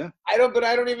 Yeah. I don't feel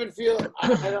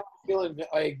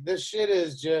like this shit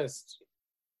is just,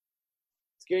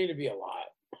 it's getting to be a lot.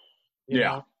 You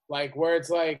know? Like where it's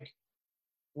like,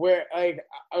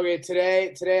 okay,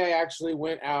 today I actually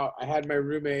went out. I had my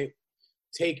roommate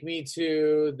take me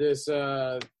to this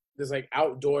like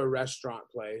outdoor restaurant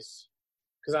place.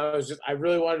 Because I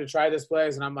really wanted to try this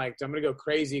place, and I'm like, I'm going to go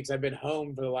crazy because I've been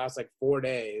home for the last, 4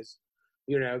 days,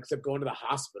 except going to the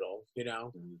hospital, And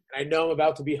I know I'm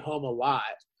about to be home a lot.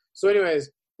 So anyways,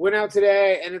 went out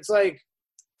today, and it's like,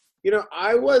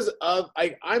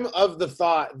 I'm of the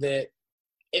thought that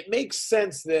it makes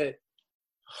sense that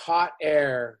hot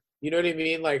air, you know what I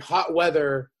mean? Like, hot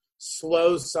weather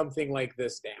slows something like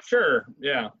this down. Sure,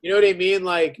 yeah. You know what I mean?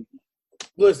 Like,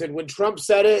 listen, when Trump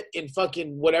said it in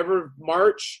fucking whatever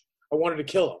March, I wanted to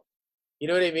kill him. You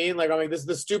know what I mean? Like, I'm like, this is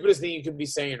the stupidest thing you could be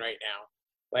saying right now.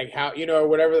 Like how, or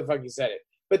whatever the fuck he said it.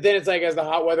 But then it's like, as the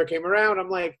hot weather came around, I'm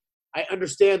like, I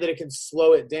understand that it can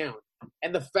slow it down.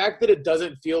 And the fact that it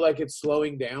doesn't feel like it's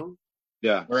slowing down.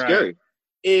 Yeah, scary.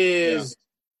 Is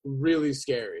really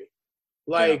scary.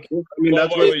 Like, I mean,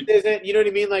 that's what isn't, you know what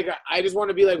I mean? Like, I just want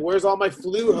to be like, where's all my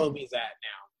flu homies at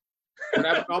now? And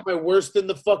I've got my worse than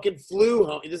the fucking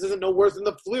flu. This isn't no worse than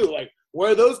the flu. Like,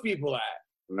 where are those people at?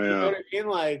 Yeah. You know what I mean?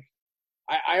 Like,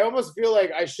 I almost feel like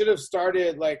I should have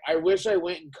started, like, I wish I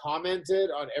went and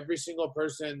commented on every single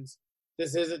person's,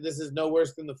 this is no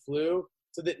worse than the flu.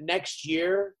 So that next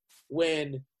year,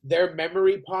 when their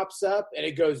memory pops up and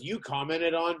it goes, you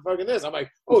commented on fucking this. I'm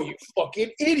like, oh, you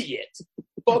fucking idiot.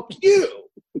 Fuck you.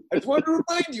 I just wanted to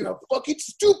remind you how fucking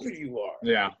stupid you are.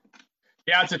 Yeah.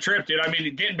 Yeah, it's a trip, dude. I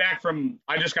mean,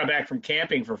 I just got back from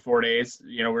camping for 4 days.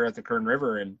 We were at the Kern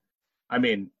River, and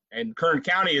and Kern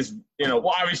County is,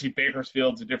 well, obviously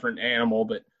Bakersfield's a different animal,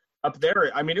 but up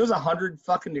there, I mean, it was 100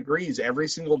 fucking degrees every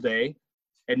single day.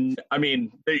 And I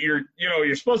mean,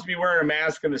 you're supposed to be wearing a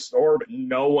mask in the store, but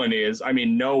no one is. I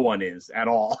mean, no one is at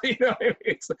all. And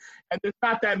there's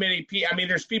not that many people. I mean,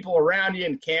 there's people around you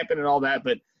and camping and all that,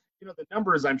 but the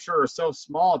numbers I'm sure are so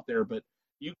small up there, but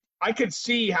I could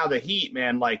see how the heat,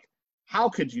 man, like, how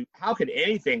could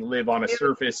anything live on a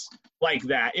surface like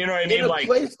that? You know what I mean? In a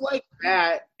place like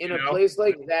that,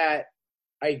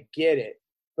 I get it.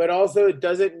 But also it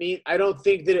doesn't mean, I don't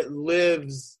think that it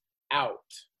lives out.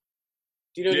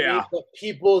 Do you know what I mean? The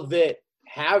people that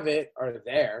have it are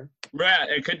there. Right.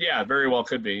 It could, very well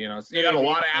could be. You got a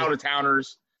lot of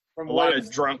out-of-towners, a lot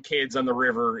of drunk kids on the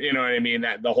river, you know what I mean?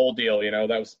 That the whole deal,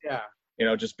 that was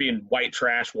just being white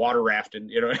trash water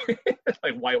rafting,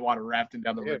 like white water rafting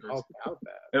down the rivers.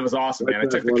 It was awesome, man. I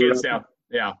took the kids down.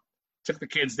 Yeah. Took the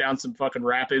kids down some fucking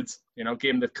rapids, gave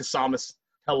them the Casamas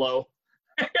hello.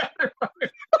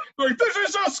 Like, this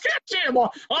is so sketchy. I'm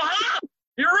like,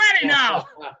 you're ready now.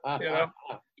 It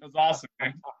was awesome,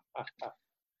 man.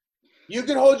 You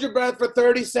can hold your breath for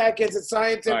 30 seconds. It's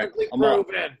scientifically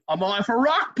proven. I'm like, if a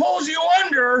rock pulls you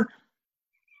under,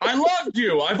 I loved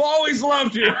you. I've always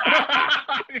loved you.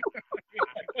 I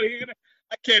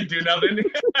can't do nothing.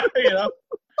 I'm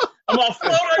gonna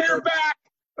float on your back.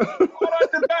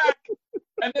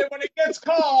 And then when it gets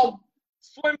cold,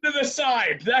 swim to the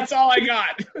side. That's all I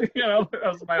got. That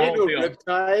was my whole deal.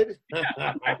 Riptide?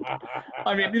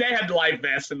 I mean, they had life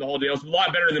vests and the whole deal. It's a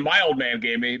lot better than my old man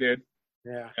gave me, dude.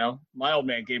 Yeah. My old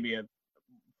man gave me a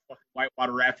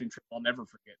whitewater rafting trip I'll never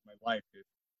forget in my life, dude.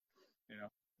 It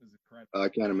was incredible. I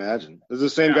can't imagine. This is the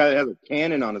same guy that has a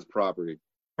cannon on his property.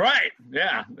 Right.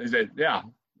 Yeah.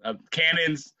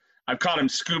 Cannons. I've caught him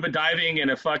scuba diving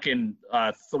in a fucking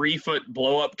 3-foot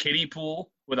blow-up kiddie pool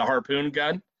with a harpoon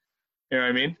gun. You know what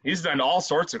I mean? He's done all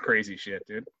sorts of crazy shit,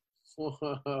 dude.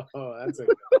 That's a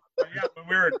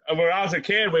when I was a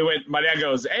kid, my dad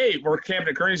goes, hey, we're camping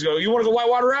at Kearney's. Go, you want to go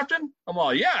whitewater rafting? I'm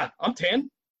all, yeah, I'm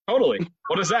 10. Totally.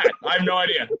 What is that? I have no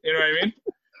idea. You know what I mean?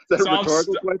 So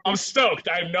I'm stoked.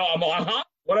 I'm all,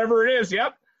 whatever it is.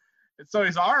 Yep. And so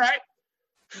he's all right.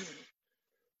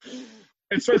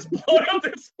 And starts blowing up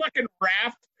this fucking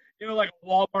raft, like a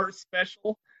Walmart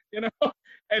special, and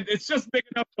it's just big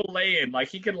enough to lay in. Like,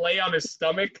 he can lay on his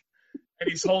stomach, and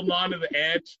he's holding on to the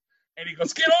edge, and he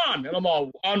goes, get on. And I'm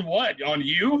all, on what? On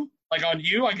you? Like on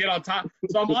you, I get on top.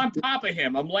 So I'm on top of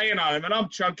him. I'm laying on him, and I'm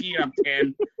chunky, and I'm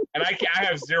 10, and I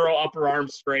have 0 upper arm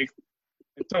strength.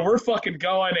 And so we're fucking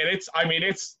going, and it's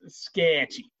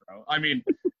sketchy, bro. I mean,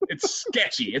 it's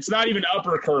sketchy. It's not even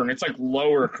upper Kern. It's like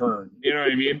lower Kern. You know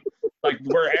what I mean? Like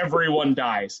where everyone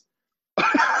dies.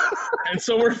 And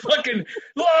so we're fucking,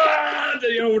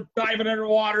 we're diving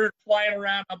underwater, flying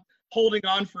around. I'm holding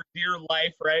on for dear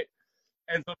life, right?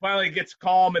 And so finally it gets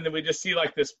calm, and then we just see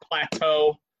like this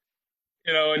plateau,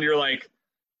 and you're like,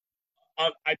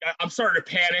 I'm starting to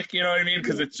panic, you know what I mean?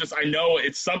 Because it's just, I know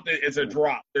it's something, it's a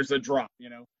drop. There's a drop,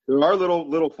 There are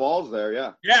little falls there,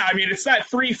 yeah. Yeah, I mean, it's not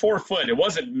 3-4 foot. It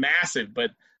wasn't massive, but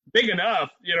big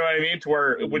enough, you know what I mean, to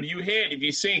where when you hit, if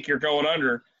you sink, you're going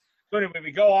under. So anyway,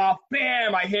 we go off,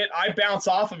 bam, I bounce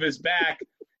off of his back,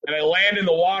 and I land in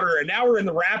the water, and now we're in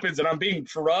the rapids, and I'm being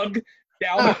drugged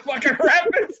down the fucking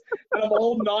rapids, and I'm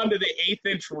holding on to the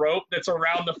 1/8-inch rope that's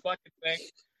around the fucking thing.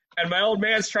 And my old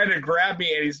man's trying to grab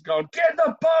me, and he's going, "Get in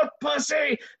the boat,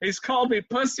 pussy!" He's called me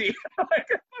pussy. And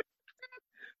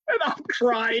I'm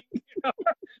crying. I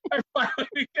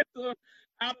finally get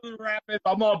out of the rapids.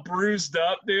 I'm all bruised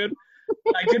up, dude.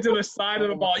 I get to the side of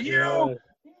the ball. You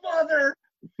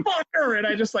motherfucker! And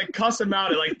I just like cuss him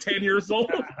out at like 10 years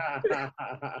old.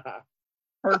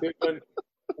 Dude,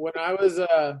 when I was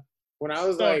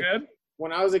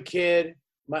a kid,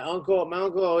 my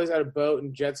uncle always had a boat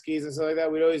and jet skis and stuff like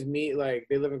that. We'd always meet, like,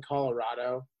 they live in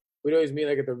Colorado. We'd always meet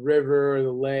like at the river or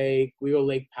the lake. We go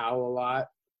Lake Powell a lot.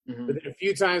 Mm-hmm. But then a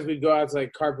few times we'd go out to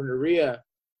like Carpinteria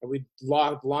and we'd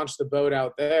launch the boat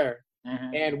out there.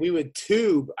 Mm-hmm. And I would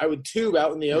tube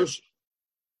out in the ocean.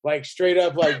 Like straight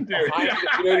up, like behind,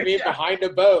 you know what I mean? Yeah. Behind a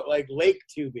boat, like lake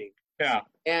tubing. Yeah.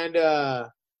 And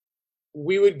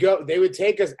they would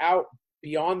take us out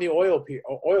beyond the oil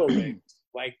rigs,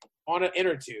 like on an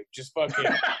inner tube, just fucking,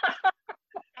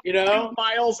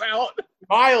 miles out.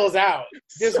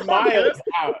 Just so miles good.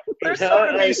 out. There's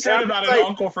something to be said about an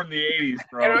uncle from the 80s,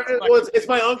 bro. And it's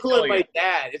my uncle and my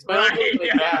dad. It's my uncle and my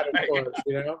dad, of course,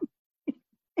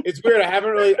 It's weird. I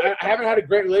haven't had a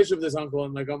great relationship with this uncle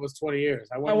in like almost 20 years.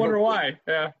 I wonder why.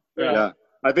 Yeah.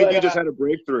 I think you just had a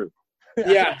breakthrough.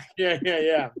 Yeah. I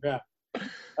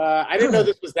didn't know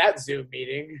this was that Zoom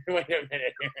meeting. Wait a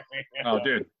minute. Oh,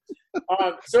 dude.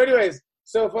 So anyways,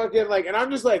 fucking like, and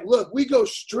I'm just like, look, we go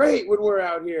straight when we're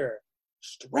out here.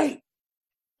 Straight.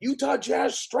 Utah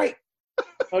Jazz straight.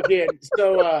 Okay,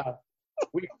 so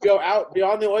we go out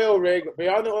beyond the oil rig,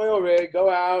 go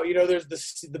out, there's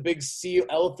the big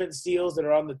elephant seals that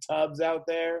are on the tubs out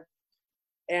there.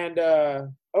 And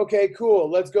okay,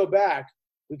 cool, let's go back.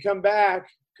 We come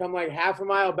like half a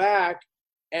mile back,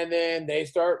 and then they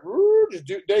start just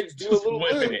do a little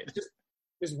loop,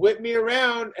 just whip me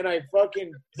around, and I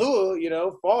fucking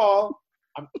fall.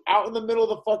 I'm out in the middle of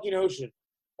the fucking ocean.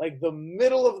 Like the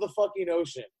middle of the fucking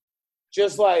ocean.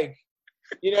 Just like,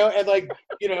 and like,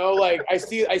 like I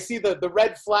see the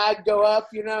red flag go up,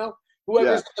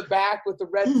 whoever's in the back with the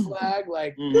red flag,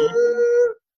 like, and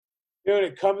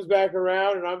it comes back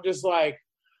around, and I'm just like,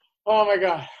 oh my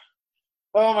God.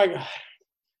 I'm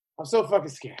so fucking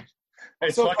scared.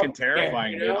 It's so fucking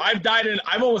terrifying, dude.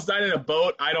 I've almost died in a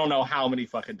boat. I don't know how many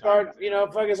fucking times.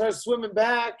 Start swimming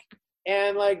back,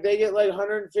 and like they get like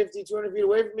 150, 200 feet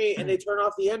away from me, and they turn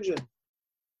off the engine.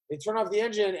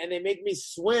 And they make me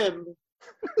swim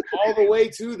all the way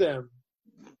to them.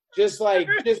 Just like,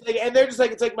 and they're just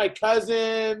like, it's like my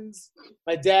cousins,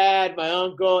 my dad, my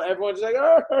uncle, everyone's just like,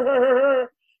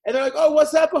 and they're like, oh,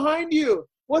 what's that behind you?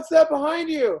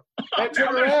 I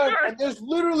turn around, and there's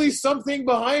literally something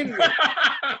behind me.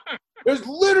 There's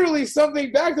literally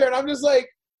something back there, and I'm just like,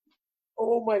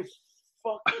 oh my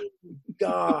fucking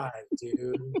God,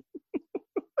 dude.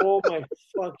 Oh my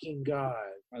fucking God.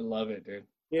 I love it, dude.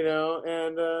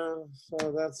 And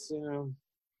so that's,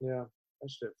 that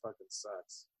shit fucking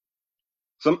sucks.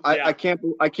 I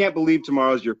can't believe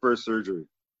tomorrow's your first surgery.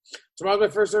 Tomorrow's my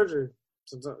first surgery.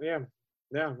 Yeah.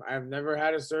 I've never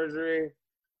had a surgery.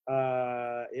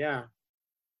 Like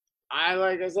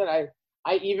I said,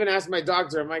 I even asked my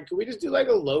doctor, I'm like, can we just do like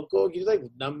a local? Can you like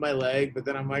numb my leg? But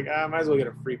then I'm like, I might as well get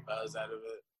a free buzz out of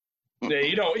it. Yeah,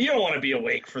 you don't want to be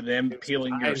awake for them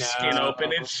peeling your skin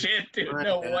open and shit, dude.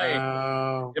 No way.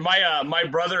 My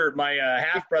brother, my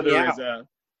half brother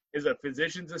is a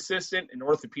physician's assistant in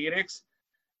orthopedics,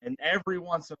 and every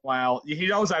once in a while, he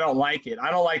knows I don't like it.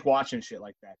 I don't like watching shit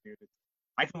like that, dude.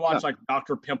 I can watch like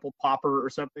Dr. Pimple Popper or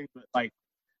something, but like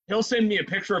he'll send me a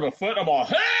picture of a foot. I'm all,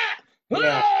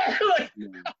 like,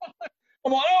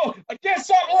 I'm all, oh, I can't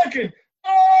stop looking.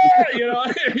 You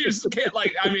just can't,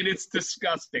 like, I mean, it's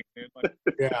disgusting, dude. Like,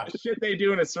 the shit they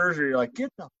do in a surgery, you're like,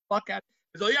 get the fuck out.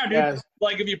 So yeah, dude. Yes.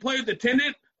 Like if you play with the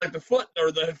tendon, like the foot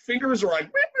or the fingers are like.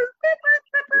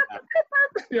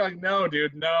 You're like, no,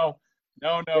 dude, no.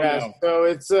 Yeah, so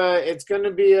it's gonna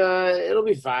be it'll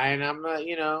be fine. I'm not,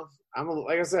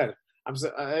 like I said,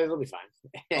 it'll be fine.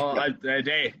 Oh,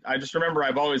 I just remember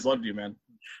I've always loved you, man.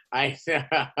 All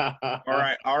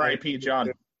right, R.I.P.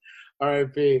 John.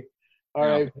 R.I.P.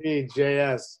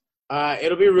 JS.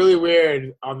 It'll be really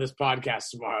weird on this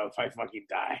podcast tomorrow if I fucking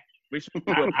die. We should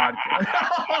do a podcast.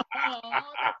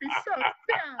 That'd be so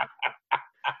sad.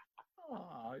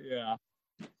 Oh yeah.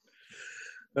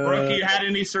 Brooke, you had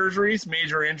any surgeries,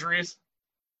 major injuries?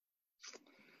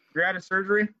 You had a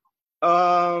surgery?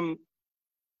 When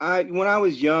I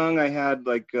was young, I had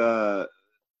like I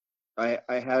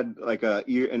had like an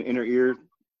inner ear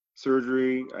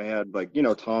surgery. I had like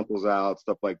tonsils out,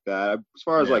 stuff like that. As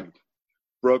far as like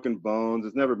broken bones,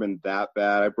 it's never been that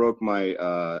bad. I broke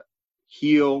my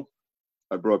heel.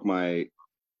 I broke my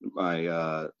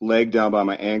leg down by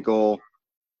my ankle.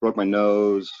 Broke my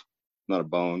nose. Not a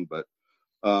bone, but.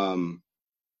 I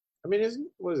mean,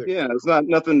 what is it? Yeah, it's not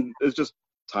nothing. It's just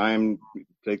time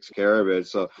takes care of it.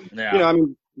 So, I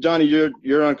mean, Johnny,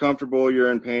 you're uncomfortable.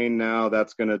 You're in pain now.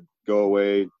 That's gonna go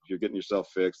away. You're getting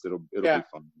yourself fixed. It'll be fine.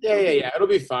 Yeah. It'll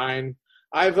be fine.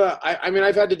 I've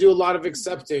had to do a lot of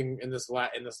accepting in this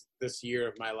year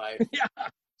of my life. Yeah.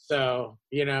 So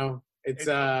it's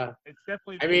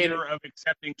definitely the year of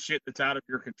accepting shit that's out of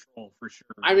your control for sure.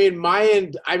 I mean,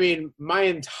 my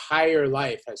entire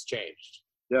life has changed.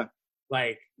 Yeah.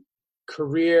 Like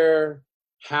career,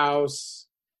 house,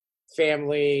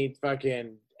 family,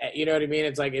 fucking, you know what I mean?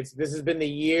 It's like this has been the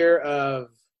year of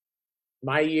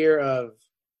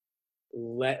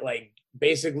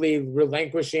basically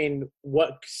relinquishing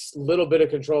what little bit of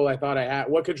control I thought I had.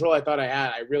 What control I thought I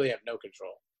had, I really have no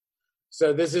control.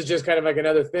 So this is just kind of like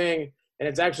another thing, and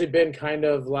it's actually been kind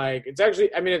of like it's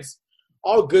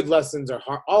all good lessons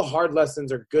all hard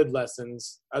lessons are good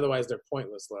lessons. Otherwise, they're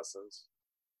pointless lessons.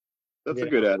 That's a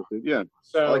good attitude. Yeah.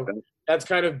 So I like that. That's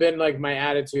kind of been like my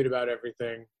attitude about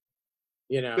everything.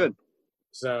 Good.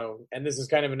 So, and this is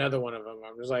kind of another one of them.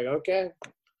 I'm just like, okay,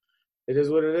 it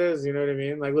is what it is. You know what I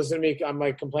mean? Like, listen to me. I'm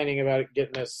like complaining about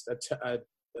getting a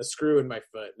screw in my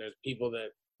foot. And there's people that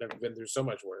have been through so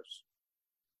much worse.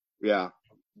 Yeah,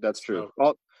 that's true.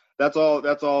 That's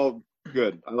all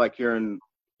good. I like hearing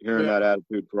that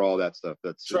attitude for all that stuff.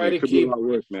 It could be a lot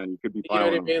worse, man. You could be. You know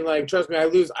what I mean? Like, trust me, I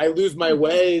lose my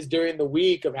ways during the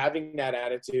week of having that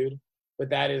attitude,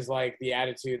 but that is like the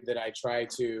attitude that I try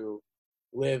to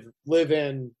live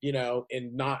in.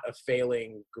 In not a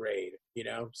failing grade.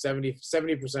 70%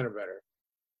 or better.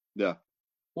 Yeah.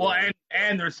 Well,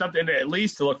 and there's something at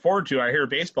least to look forward to. I hear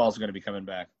baseball's going to be coming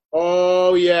back.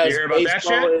 Oh yes, you hear about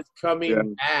baseball that shit? is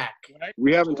coming back. Right?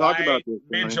 We haven't talked about this.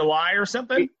 Mid-July or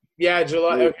something? Yeah,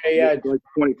 July. Okay, yeah. Like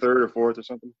 23rd or 4th or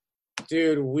something.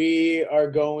 Dude, we are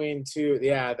going to.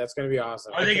 Yeah, that's going to be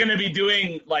awesome. Are they going to be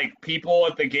doing like people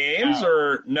at the games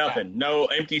or nothing? No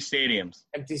empty stadiums.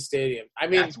 Empty stadium. I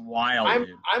mean, that's wild.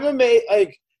 I'm amazed.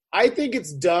 Like, I think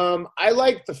it's dumb. I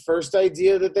like the first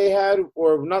idea that they had,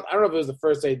 or not. I don't know if it was the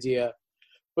first idea.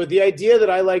 But the idea that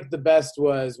I liked the best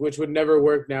was, which would never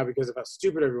work now because of how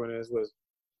stupid everyone is, was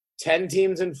 10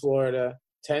 teams in Florida,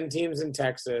 10 teams in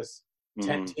Texas,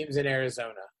 10 teams in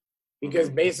Arizona. Because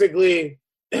basically,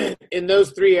 in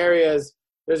those three areas,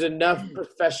 there's enough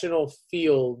professional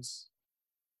fields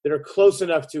that are close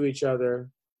enough to each other.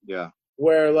 Yeah.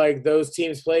 Where, like, those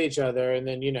teams play each other, and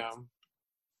then,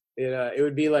 it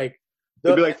would be like,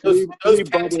 it'd be like three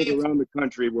bubbles around the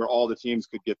country where all the teams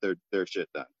could get their shit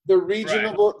done. The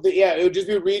regional, it would just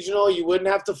be regional. You wouldn't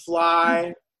have to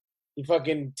fly. You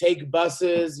fucking take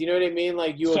buses. You know what I mean?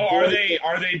 Like you. So are they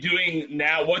doing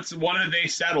now? What did they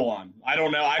settle on? I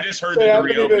don't know. I just heard the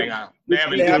reopening. They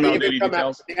haven't come out with any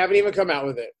details. They haven't even come out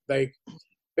with it. Like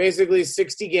basically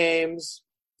 60 games.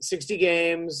 60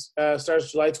 games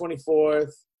starts July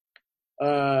 24th.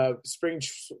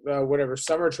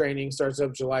 Summer training starts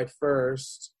up July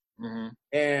 1st.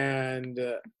 And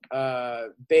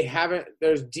they haven't.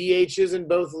 There's DHs in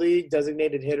both leagues,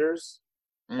 designated hitters.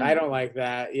 I don't like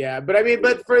that. Yeah, but I mean,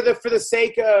 but for the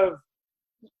sake of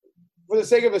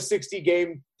a 60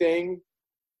 game thing.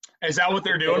 Is that what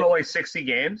they're doing? Only 60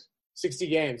 games? 60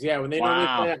 games, yeah. When they normally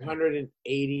play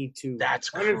 182. That's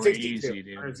crazy, dude.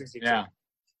 162. Yeah.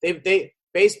 They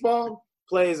baseball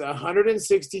plays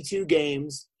 162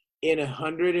 games in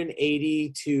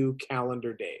 182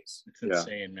 calendar days. It's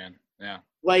insane, man. Yeah.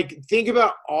 Like, think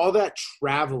about all that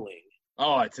traveling.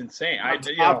 Oh, it's insane. On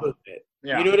top of it.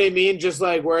 Yeah. You know what I mean? Just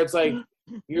like where it's like,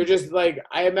 you're just like,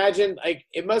 I imagine like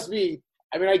it must be,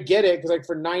 I mean, I get it. Cause like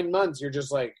for 9 months, you're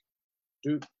just like,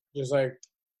 dude, Just like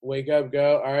wake up,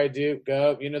 go. All right, dude,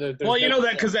 go. You know, Well, you know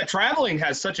that because that traveling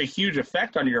has such a huge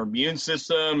effect on your immune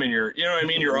system and your, you know what I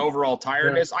mean, your overall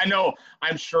tiredness. I know,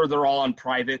 I'm sure they're all on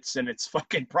privates and it's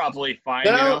fucking probably fine.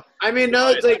 No, you know? I mean, no,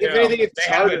 it's like if anything, it's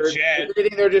they have a chartered. jet. If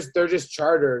anything, they're just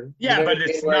chartered. Yeah, You know but what I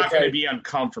it's mean? Where not going to like- be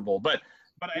uncomfortable. But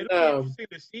it'll be No. interesting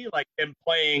to see like them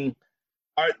playing.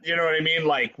 You know what I mean?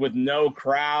 Like with no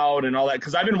crowd and all that.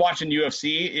 Because I've been watching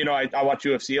UFC. You know, I watch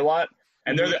UFC a lot,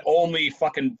 and they're the only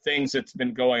fucking things that's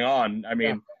been going on. I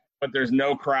mean, but there's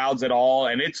no crowds at all,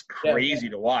 and it's crazy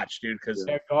to watch, dude. Because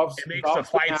Yeah, it makes the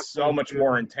fights so much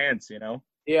more intense. You know?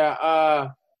 Yeah,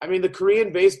 I mean the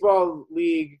Korean baseball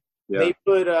league, Yeah.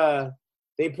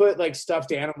 they put like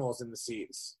stuffed animals in the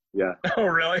seats. Yeah. Oh,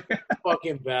 really?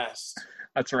 Fucking best.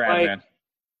 That's rad, Like, man.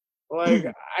 Like,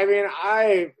 I mean,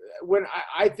 I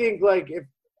think like if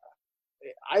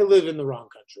I live in the wrong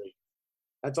country,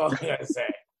 that's all I gotta say.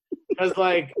 Because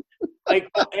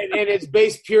and it's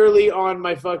based purely on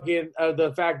my fucking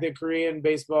the fact that Korean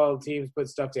baseball teams put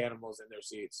stuffed animals in their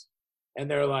seats,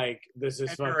 and they're like, this is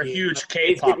And fucking. you're a huge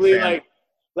K-pop basically, fan.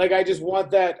 like I just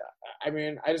want that. I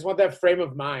mean, I just want that frame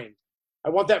of mind. I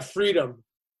want that freedom.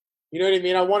 You know what I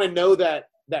mean? I want to know that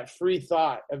free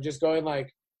thought of just going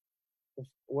like,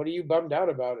 what are you bummed out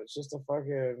about? It's just a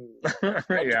fucking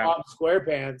Yeah. Bob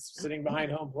SquarePants sitting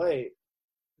behind home plate.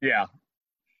 Yeah.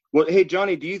 Well, hey,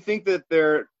 Johnny, do you think that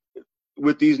they're,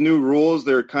 with these new rules,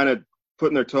 they're kind of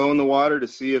putting their toe in the water to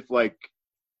see if, like,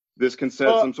 this can set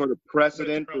some sort of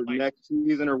precedent for next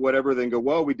season or whatever, then go,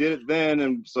 well, we did it then,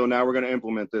 and so now we're going to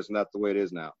implement this, and that's the way it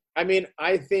is now? I mean,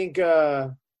 I think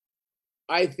the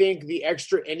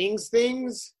extra innings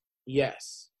things,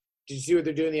 yes. Did you see what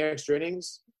they're doing in the extra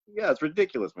innings? Yeah, it's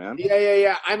ridiculous, man.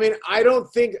 Yeah. I mean, I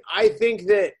think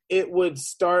that it would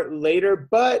start later,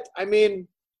 but I mean,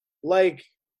 like,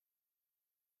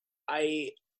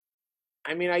 I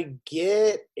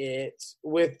get it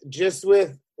with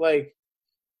like,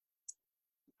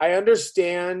 I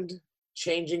understand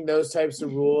changing those types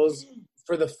of rules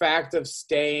for the fact of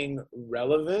staying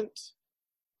relevant.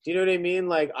 Do you know what I mean?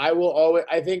 Like, I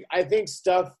think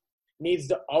stuff needs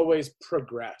to always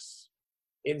progress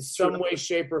in some way,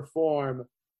 shape, or form.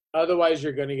 Otherwise,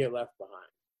 you're going to get left behind.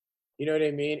 You know what I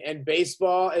mean? And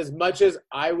baseball, as much as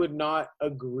I would not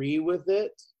agree with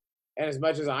it, and as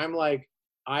much as I'm like,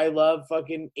 I love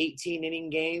fucking 18-inning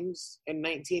games and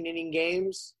 19-inning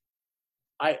games,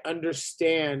 I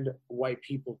understand why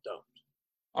people don't.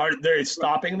 Are they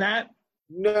stopping that?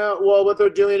 No, well, what they're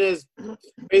doing is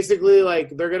basically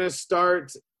like they're going to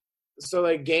start – so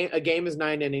like a game is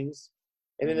 9 innings,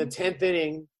 and in the 10th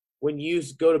inning, when you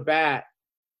go to bat,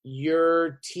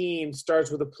 your team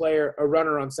starts with a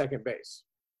runner on second base.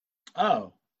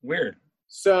 Oh, weird.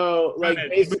 So, like,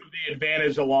 move the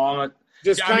advantage along.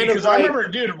 Just Yeah, kind of because like, I remember,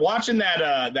 dude, watching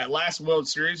that last World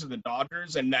Series of the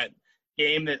Dodgers and that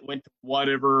game that went to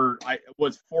whatever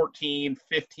was 14,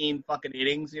 15 fucking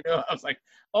innings. You know, I was like,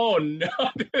 oh no,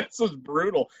 this was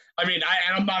brutal. I mean,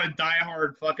 I'm not a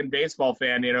diehard fucking baseball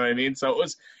fan. You know what I mean? So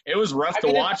it was rough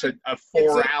to watch a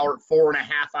 4.5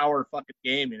 hour fucking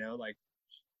game. You know, like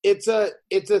it's a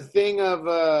thing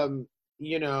of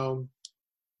you know,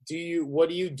 what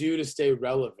do you do to stay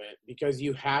relevant? Because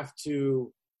you have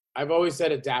to. I've always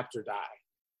said adapt or die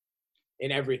in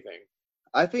everything.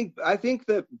 I think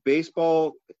that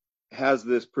baseball has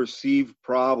this perceived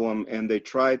problem, and they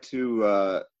try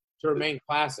to remain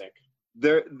classic.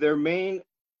 Their main,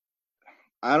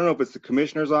 I don't know if it's the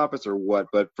commissioner's office or what,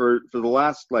 but for the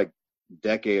last like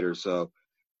decade or so,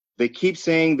 they keep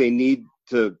saying they need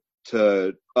to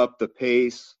up the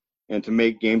pace and to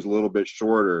make games a little bit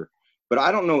shorter. But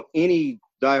I don't know any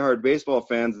diehard baseball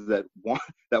fans that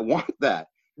want that.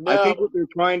 No. I think what they're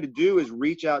trying to do is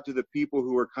reach out to the people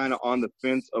who are kind of on the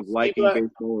fence of liking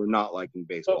baseball or not liking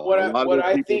baseball. But what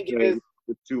I think it is,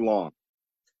 it's too long.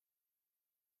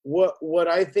 What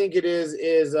I think it is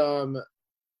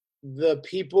the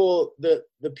people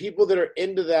that are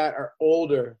into that are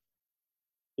older.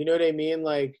 You know what I mean?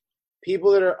 Like,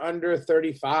 people that are under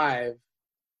 35,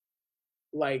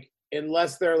 like,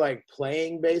 unless they're like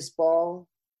playing baseball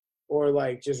or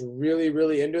like just really,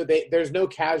 really into it, there's no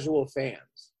casual fans.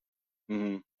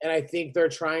 Mm-hmm. And I think they're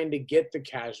trying to get the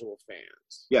casual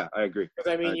fans. Yeah, I agree. Because,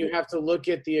 I mean, you have to look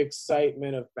at the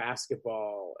excitement of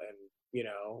basketball and, you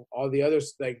know, all the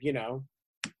others. Like, you know,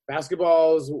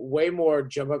 basketball is way more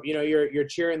jump up. You know, you're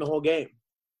cheering the whole game.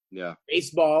 Yeah.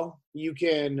 Baseball, you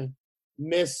can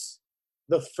miss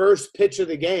the first pitch of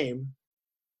the game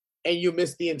and you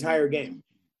miss the entire game.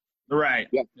 Right.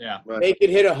 Yeah. Right. They could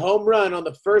hit a home run on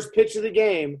the first pitch of the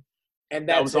game, and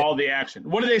that was all the action.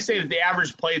 What do they say that the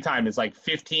average play time is, like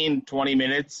 15, 20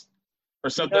 minutes? or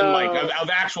something like of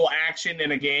actual action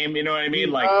in a game. You know what I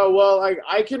mean? Like, oh well, like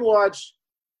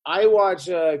I watch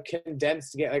a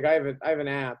condensed game. Like I have an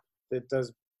app that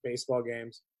does baseball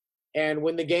games, and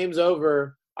when the game's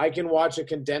over, I can watch a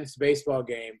condensed baseball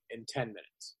game in 10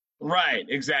 minutes. right,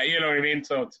 exactly. You know what I mean?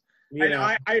 So it's, You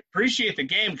know? I appreciate the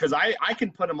game because I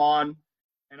can put them on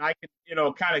and I can,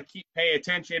 kind of pay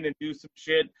attention and do some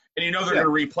shit. And they're going to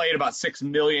replay it about 6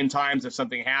 million times if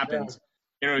something happens,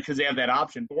 because they have that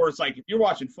option. Or it's like if you're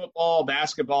watching football,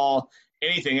 basketball,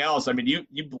 anything else, I mean, you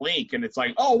blink and it's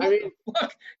like, oh,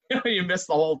 look, you missed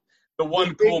the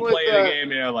one cool play of the game.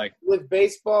 Like with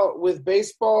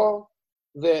baseball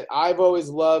that I've always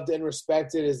loved and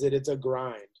respected is that it's a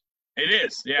grind. It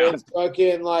is, yeah. It's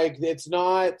fucking like it's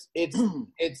not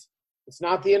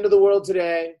the end of the world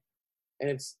today, and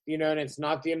it's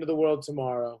not the end of the world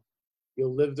tomorrow.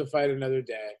 You'll live to fight another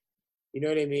day. You know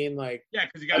what I mean? Like yeah,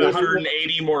 because you got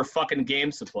 180 more fucking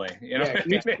games to play.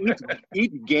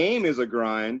 Each game is a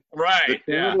grind. Right.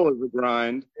 The table is a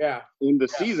grind. Yeah. And the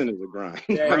season is a grind.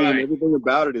 Yeah, I mean, everything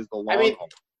about it is the long haul.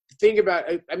 Think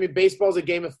about it. I mean, baseball's a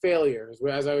game of failure,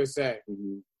 as I always say.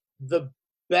 Mm-hmm.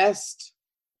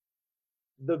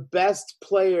 The best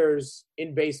players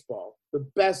in baseball, the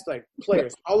best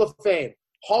players, Hall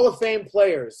of Fame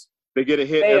players. They get a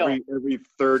hit every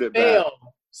third at bat. Fail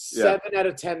 7 out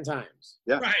of 10 times.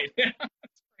 Yeah. Right.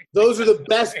 Those are the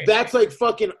best. That's like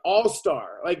fucking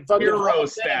all-star, like fucking hero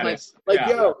status.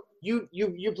 Yo,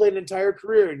 you played an entire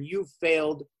career and you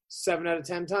failed 7 out of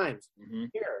 10 times. Mm-hmm.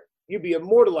 Here, you'd be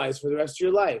immortalized for the rest of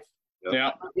your life.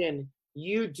 Yeah. Fucking,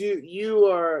 you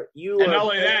are. And not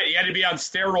only that, you had to be on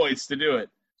steroids to do it.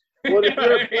 Well,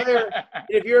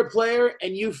 if you're a player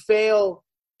and you fail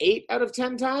 8 out of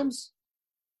 10 times,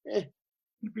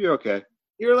 You'd be okay.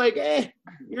 You're like,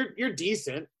 you're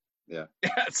decent. Yeah.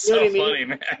 It's so funny,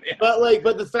 man. Yeah.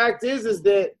 But the fact is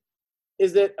that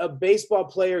a baseball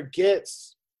player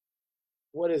gets,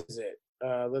 what is it?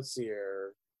 Let's see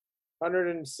here,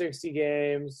 160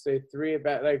 games, say 3 at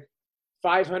bat, like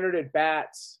 500 at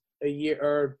bats a year,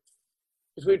 or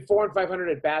between 400 and 500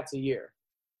 at bats a year.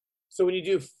 So when you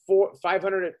do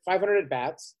 500 at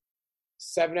bats,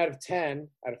 7 out of 10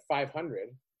 out of 500,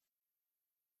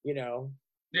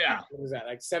 Yeah. what is that?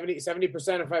 Like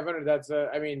 70% of 500. That's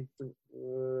We're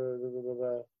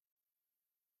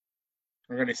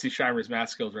going to see Shimer's math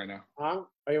skills right now. Huh?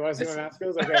 Oh, you want to see my math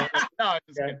skills? Okay. No, I'm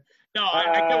just kidding. No,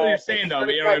 I get what you're saying, though.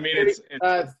 But you know what I mean? It's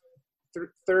 3.5.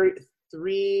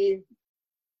 3.5.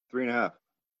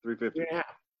 350. 3.5.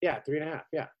 Yeah, 3.5.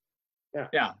 Yeah.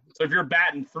 Yeah. So if you're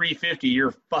batting 350,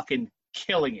 you're fucking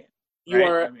killing it. You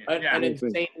right? are an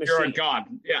insane machine. You're a god.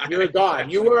 Yeah. You're a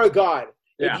god. You are a god.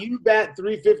 Yeah. If you bat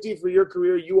 350 for your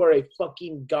career, you are a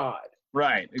fucking god.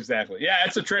 Right. Exactly. Yeah,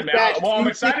 it's a trip, man. Well, I'm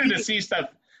excited to see stuff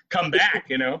come back,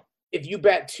 If you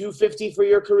bat 250 for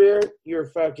your career, you're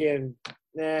fucking,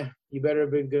 you better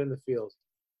have been good in the field.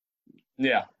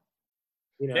 Yeah.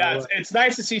 Yeah, it's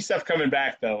nice to see stuff coming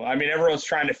back, though. I mean, everyone's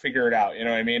trying to figure it out. You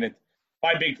know what I mean?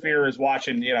 My big fear is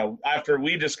watching, after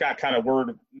we just got kind of word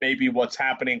of maybe what's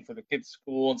happening for the kids'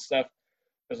 school and stuff.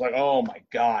 It's like, oh, my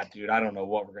God, dude, I don't know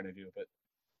what we're going to do. But,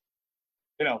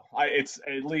 it's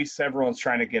at least everyone's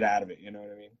trying to get out of it. You know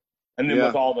what I mean? And then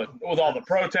with all the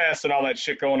protests and all that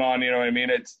shit going on, you know what I mean?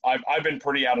 I've been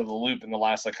pretty out of the loop in the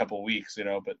last couple of weeks,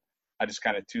 but I just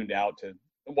kind of tuned out to,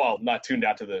 well, not tuned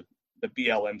out to the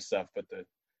BLM stuff, but the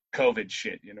COVID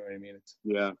shit, you know what I mean? It's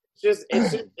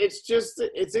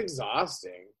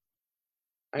exhausting.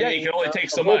 You can only take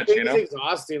so much, It's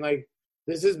exhausting. Like,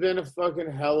 this has been a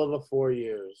fucking hell of a 4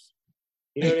 years.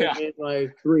 You know what I mean?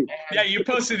 Like, 3. Yeah, you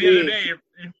posted the other day.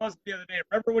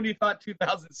 Remember when you thought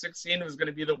 2016 was going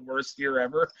to be the worst year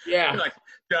ever? Yeah. You're like,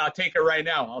 I'll take it right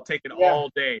now. I'll take it all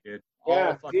day, dude.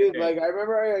 Dude. Like, I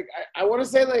remember, I want to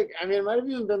say, it might have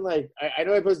even been I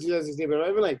know I posted 2016, but it might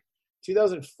have been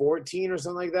 2014 or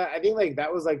something like that. I think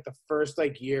that was the first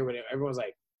year when everyone was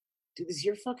like, dude, this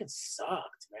year fucking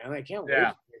sucked, man. I can't wait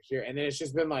for next year. And then it's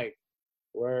just been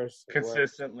worse.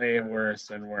 Consistently worse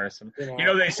and worse.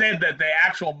 They said that the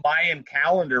actual Mayan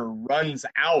calendar runs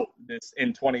out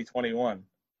in 2021.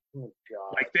 Oh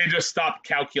God. They just stopped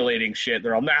calculaking shit.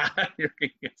 They're all, your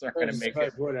kids aren't gonna make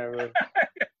it. Whatever.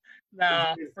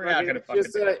 We're not gonna fucking.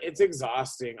 It's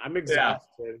exhausting. I'm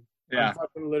exhausted. Yeah. I'm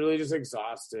fucking literally just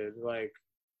exhausted.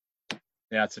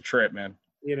 Yeah, it's a trip, man.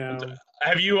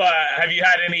 Have you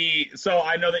had any? So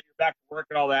I know that you're back to work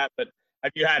and all that, but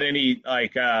have you had any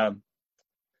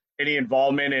any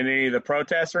involvement in any of the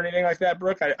protests or anything like that,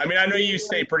 Brooke? I mean, I know you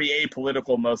stay pretty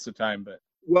apolitical most of the time, but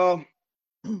well,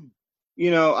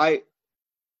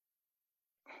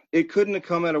 it couldn't have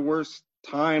come at a worse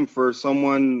time for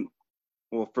someone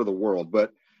for the world,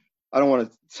 but I don't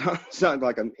want to sound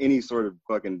like I'm any sort of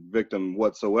fucking victim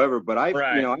whatsoever. But I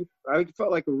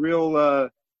felt like a real.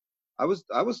 I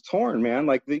was torn, man.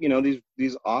 Like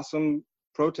these awesome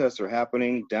protests are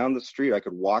happening down the street. I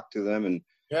could walk to them and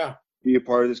be a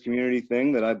part of this community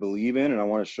thing that I believe in, and I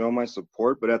want to show my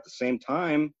support. But at the same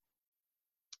time,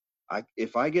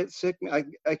 if I get sick, I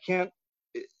can't.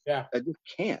 I just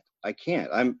can't. I can't.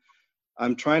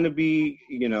 I'm trying to be,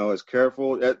 as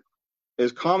careful,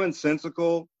 as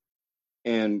commonsensical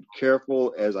and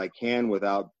careful as I can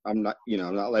without. I'm not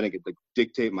letting it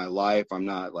dictate my life. I'm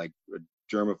not like a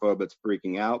germaphobe that's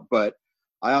freaking out, but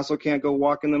I also can't go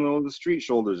walk in the middle of the street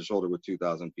shoulder to shoulder with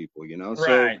 2,000 people.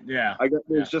 Right? Yeah. I guess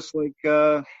it's just like.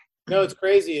 No, it's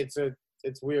crazy. It's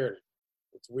weird.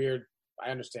 It's weird. I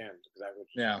understand exactly.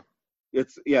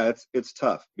 It's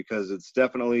tough because it's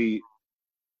definitely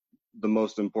the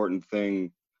most important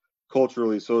thing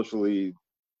culturally, socially,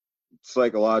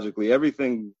 psychologically,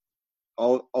 everything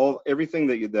everything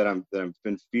that I've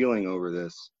been feeling over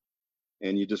this,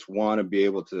 and you just want to be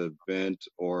able to vent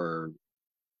or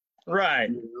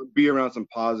be around some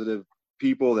positive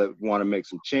people that want to make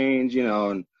some change,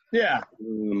 and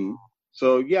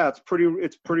so it's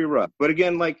pretty rough. But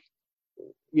again, like,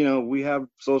 we have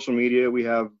social media,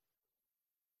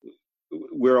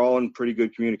 we're all in pretty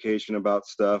good communication about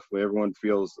stuff. Everyone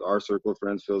feels, our circle of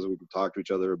friends feels that we can talk to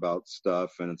each other about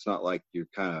stuff, and it's not like you're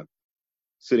kind of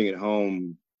sitting at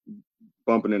home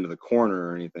bumping into the corner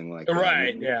or anything like that.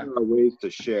 Right. There are ways to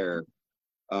share.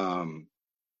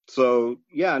 So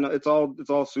it's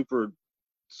all super,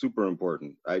 super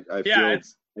important. I feel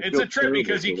it's a trip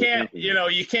because you can't,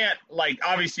 like,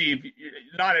 obviously,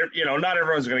 not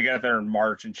everyone's going to get out there and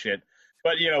march and shit.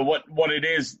 But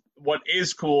what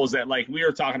is cool is that, like, we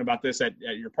were talking about this at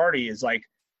your party, is like,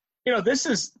 this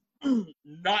is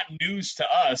not news to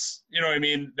us. You know what I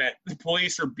mean? That the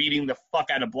police are beating the fuck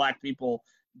out of black people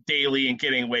daily and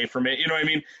getting away from it. You know what I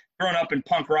mean? Growing up in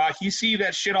punk rock, you see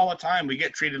that shit all the time. We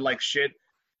get treated like shit.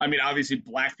 I mean, obviously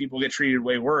black people get treated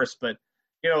way worse, but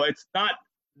it's not,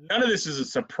 none of this is a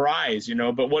surprise,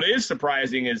 but what is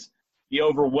surprising is the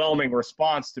overwhelming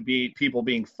response to people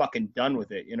being fucking done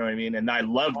with it. You know what I mean? And I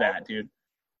love that, dude.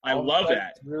 I love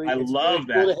that. I love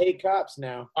that. Cool to hate cops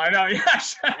now. I know. Yeah.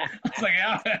 I was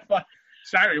like,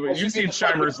 Shimer, you've seen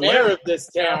Shimer's mayor of this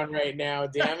town right now.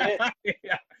 Damn it.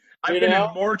 Yeah. I've been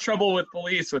in more trouble with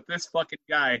police with this fucking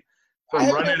guy for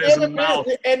running his mouth.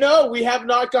 And no, we have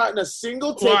not gotten a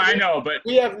single ticket. Well, I know, but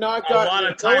we have not gotten a lot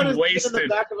of time wasted in the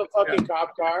back of a fucking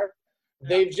cop car.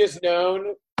 They've just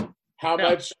known how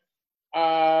much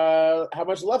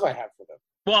love I have for them.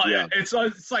 Well,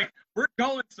 it's like we're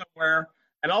going somewhere,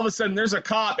 and all of a sudden there's a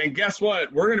cop, and guess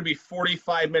what? We're going to be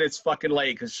 45 minutes fucking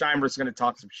late because Shimer's going to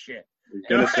talk some shit. He's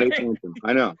going to say something.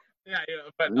 I know. Yeah,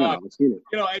 but and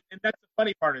that's the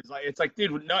funny part is, like, it's like,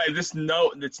 dude,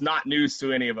 it's not news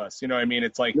to any of us. You know what I mean?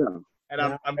 It's like,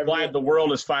 and I'm glad the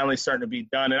world is finally starting to be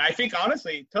done. And I think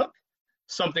honestly, it took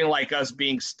something like us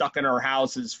being stuck in our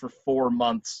houses for 4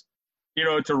 months,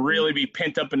 to really be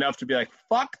pent up enough to be like,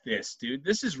 fuck this, dude,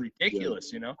 this is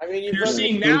ridiculous. I mean, you're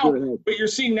seeing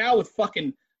now with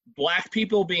fucking black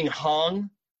people being hung.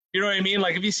 You know what I mean?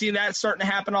 Like, have you seen that starting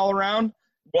to happen all around?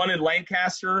 One in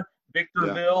Lancaster,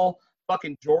 Victorville,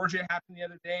 fucking Georgia happened the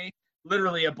other day.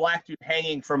 Literally a black dude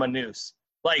hanging from a noose.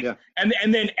 Like, and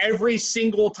then every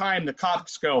single time the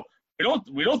cops go,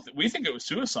 we think it was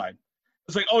suicide.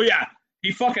 It's like, oh yeah,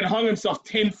 he fucking hung himself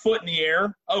 10 foot in the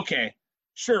air. Okay,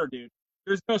 sure, dude.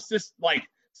 There's no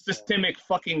systemic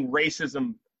fucking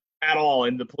racism at all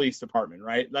in the police department,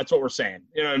 right? That's what we're saying.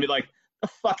 You know what I mean? Like, the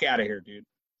fuck out of here, dude.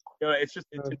 It's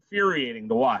infuriating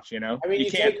to watch. I mean,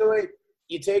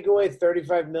 you take away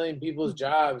 35 million people's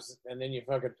jobs, and then you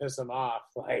fucking piss them off.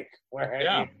 Like, I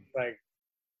don't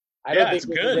think it's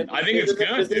good. I think it's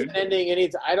good, this dude. isn't ending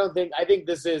anytime. I think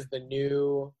this is the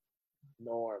new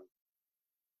norm.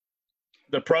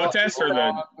 The protest or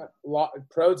the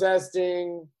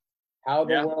protesting, how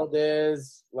the world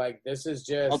is. Like, this is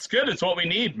just. Well, it's good. It's what we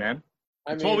need, man.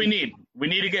 It's what we need. We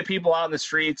need to get people out in the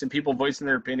streets and people voicing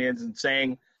their opinions and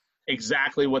saying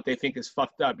exactly what they think is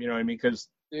fucked up. You know what I mean? Because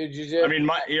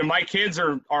my kids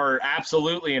are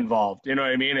absolutely involved. You know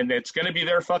what I mean? And it's going to be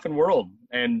their fucking world.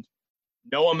 And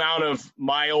no amount of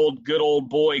my good old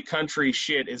boy country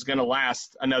shit is going to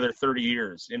last another 30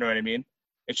 years. You know what I mean?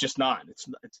 It's just not. It's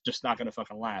just not going to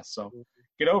fucking last. So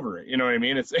get over it. You know what I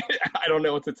mean? It's I don't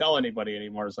know what to tell anybody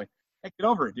anymore. It's like, hey, get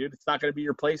over it, dude. It's not going to be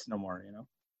your place no more.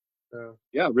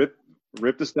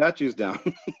 Rip the statues down.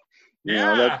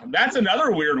 That's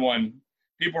another weird one.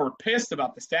 People were pissed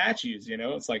about the statues.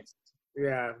 It's like,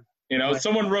 You know,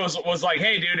 someone was like,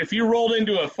 hey, dude, if you rolled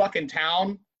into a fucking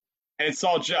town and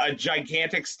saw a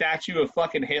gigantic statue of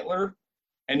fucking Hitler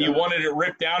and you wanted it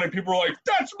ripped down and people were like,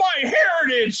 that's my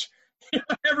heritage.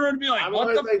 Everyone would be like,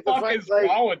 what the fuck is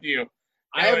wrong with you?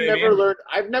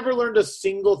 I've never learned a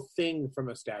single thing from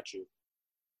a statue.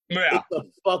 Yeah. It's a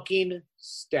fucking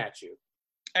statue.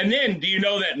 And then, do you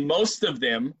know that most of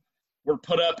them were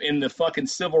put up in the fucking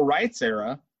civil rights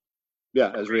era?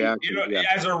 Yeah, as reaction.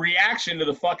 As a reaction to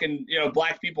the fucking,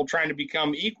 black people trying to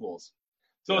become equals.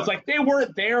 So it's like they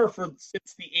weren't there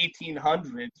since the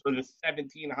 1800s or the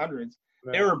 1700s.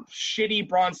 Yeah. They were shitty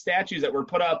bronze statues that were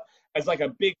put up as like a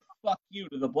big fuck you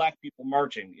to the black people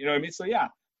marching. You know what I mean? So yeah,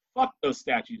 fuck those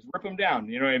statues. Rip them down.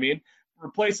 You know what I mean?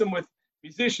 Replace them with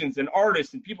musicians and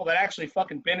artists and people that actually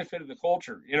fucking benefited the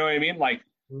culture. You know what I mean? Like,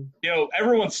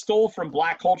 everyone stole from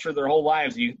black culture their whole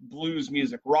lives. Blues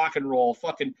music, rock and roll,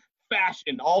 fucking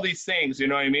fashion, all these things. You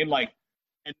know what I mean? Like,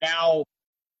 and now,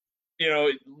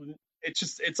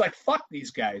 it's like, fuck these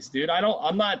guys, dude.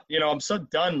 I'm so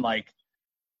done, like,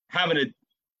 having to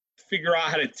figure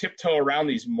out how to tiptoe around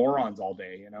these morons all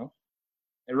day,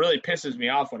 It really pisses me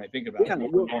off when I think about it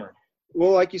more.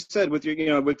 Well, like you said, with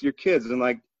your kids, and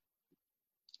like,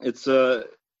 it's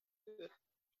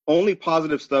only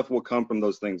positive stuff will come from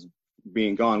those things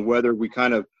being gone, whether we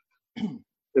kind of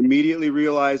immediately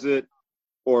realize it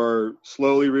or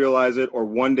slowly realize it or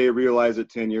one day realize it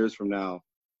 10 years from now.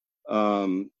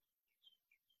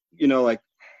 Like,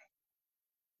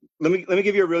 let me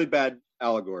give you a really bad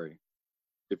allegory,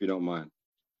 if you don't mind.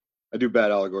 I do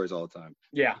bad allegories all the time.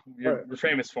 Yeah, you're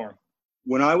famous for them.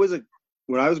 When I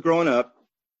was growing up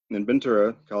in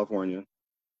Ventura, California,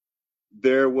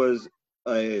 there was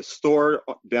a store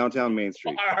downtown Main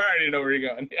Street. I already know where you're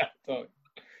going. Yeah, totally.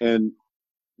 And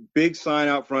big sign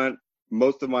out front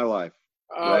most of my life.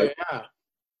 Oh, right? Yeah.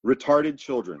 Retarded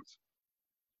Children's.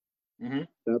 Mm-hmm.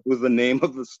 That was the name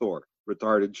of the store.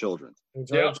 Retarded Children's.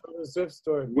 Retarded Children's thrift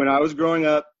store. When I was growing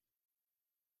up,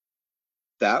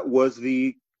 that was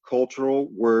the cultural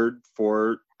word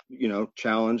for,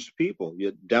 challenged people.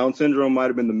 Down syndrome might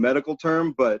have been the medical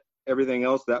term, but everything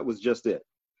else, that was just it.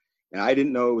 And I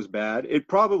didn't know it was bad. It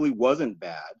probably wasn't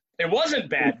bad. It wasn't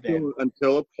bad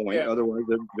until a point. Yeah. Otherwise,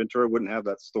 Ventura wouldn't have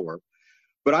that store.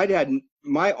 But I'd had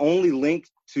my only link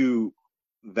to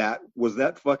that was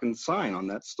that fucking sign on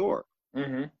that store.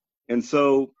 Mm-hmm. And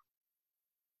so,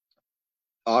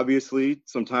 obviously,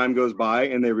 some time goes by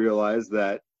and they realize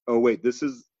that, oh wait, this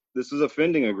is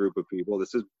offending a group of people.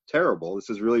 This is terrible. This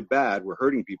is really bad. We're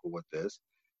hurting people with this.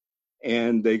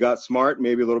 And they got smart,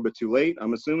 maybe a little bit too late,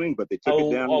 I'm assuming, but they took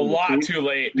it down. A lot too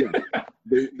late. Yeah.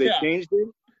 They changed it.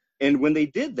 And when they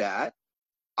did that,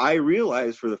 I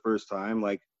realized for the first time,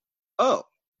 like, oh,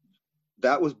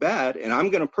 that was bad. And I'm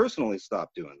going to personally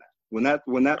stop doing that.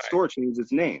 When that store changed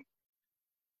its name.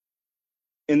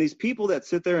 And these people that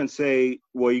sit there and say,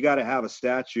 well, you got to have a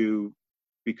statue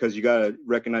because you got to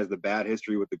recognize the bad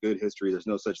history with the good history. There's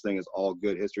no such thing as all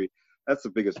good history. That's the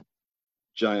biggest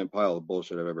giant pile of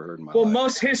bullshit I've ever heard in my life. Well,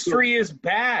 most history is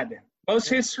bad. Most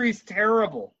history is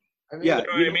terrible. I mean, yeah, you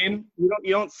know what I mean?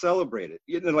 You don't celebrate it.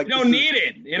 You don't need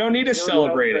it. You don't need to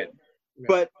celebrate it.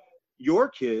 But your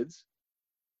kids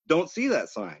don't see that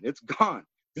sign. It's gone.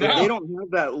 So they don't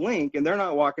have that link, and they're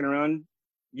not walking around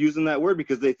using that word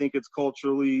because they think it's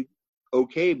culturally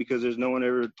okay because there's no one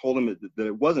ever told them that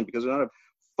it wasn't, because there's not a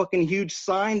fucking huge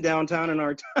sign downtown in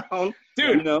our town.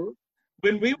 Dude,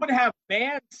 when we would have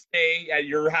bands stay at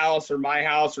your house or my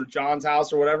house or John's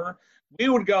house or whatever, we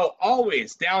would go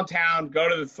always downtown, go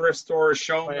to the thrift store,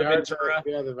 show them the Ventura,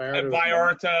 at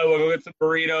Vallarta, we'll go get some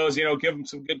burritos, give them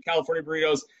some good California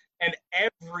burritos. And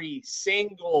every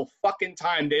single fucking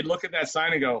time they'd look at that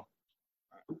sign and go,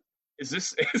 is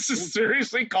this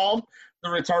seriously called the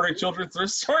Retarded Children's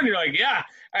Thrift Store? And you're like, yeah.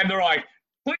 And they're like,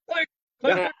 click, click,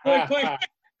 click, click, click,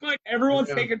 click.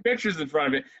 Everyone's taking pictures in front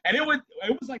of it. And it was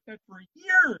like that for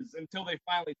years until they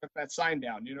finally took that sign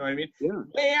down. You know what I mean? Yeah.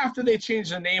 Way after they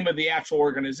changed the name of the actual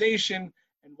organization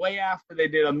and way after they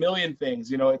did a million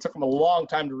things, it took them a long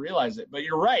time to realize it. But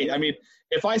you're right. I mean,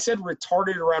 if I said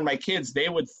retarded around my kids, they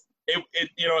would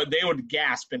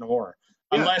gasp in horror.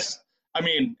 Yeah. Unless,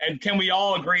 and can we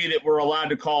all agree that we're allowed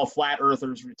to call flat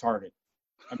earthers retarded?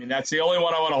 I mean, that's the only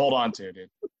one I want to hold on to, dude.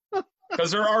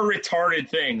 Because there are retarded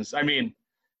things. I mean,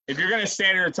 if you're going to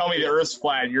stand here and tell me the Earth's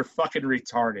flat, you're fucking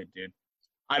retarded, dude.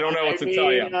 I don't know what to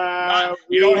tell you.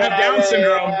 You don't have Down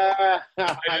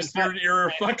syndrome.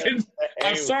 You're fucking.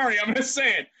 I'm sorry. I'm going to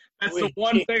say it. That's the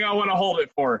one thing I want to hold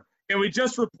it for. Can we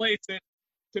just replace it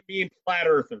to mean flat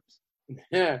earthers?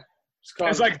 Yeah.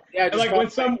 It's like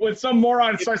when some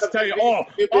moron starts to tell you, "Oh,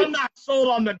 I'm not sold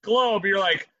on the globe," you're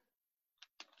like,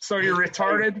 So you're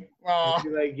retarded? Oh, Be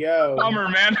like, yo, bummer,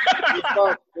 man.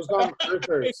 let's call them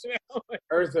Earthers.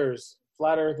 Earthers.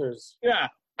 Flat Earthers. Yeah,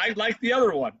 I like the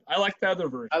other one. I like the other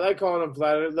version. I like calling them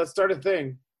Flat Earthers. Let's start a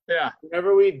thing. Yeah.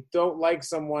 Whenever we don't like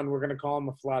someone, we're going to call them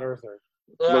a Flat Earther.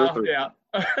 Flirther. Yeah.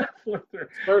 Flirther.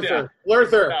 Yeah.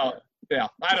 Flirther. No, yeah,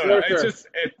 I don't know. Flirther. It's just,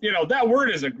 that word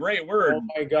is a great word. Oh,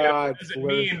 my God. What does it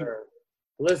mean? Flirther.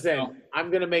 Listen, No. I'm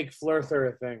going to make Flirther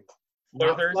a thing.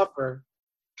 Not Flirther? Fluffer.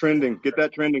 Trending. Get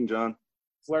that trending, John.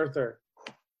 Flirther.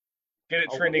 Get it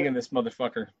trending in this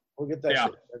motherfucker. We'll get that Yeah.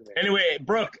 shit trending. Anyway,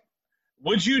 Brooke,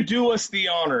 would you do us the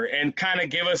honor and kind of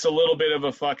give us a little bit of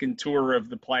a fucking tour of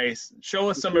the place? Show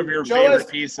us some of your favorite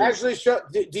pieces. Actually,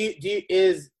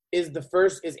 is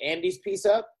Andy's piece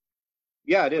up?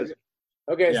 Yeah, it is.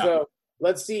 Okay, Yeah. so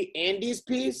let's see Andy's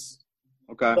piece.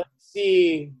 Okay. Let's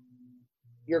see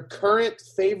your current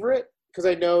favorite, because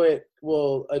I know it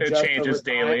will adjust. It changes over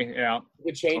time. daily, yeah. It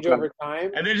could change Okay. over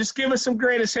time. And then just give us some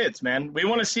greatest hits, man. We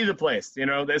want to see the place.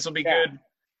 This will be Yeah. good.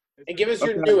 And give us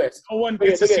your Okay. newest. No one Okay,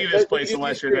 gets to look at- see this look place at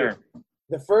unless these you're there. two.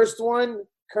 The first one,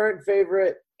 current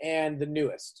favorite, and the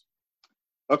newest.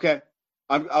 Okay.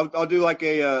 I'll do like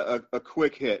a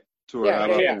quick hit tour. How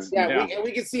about that? Yeah.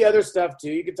 We can see other stuff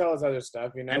too. You can tell us other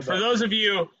stuff, And for those of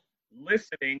you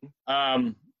listening,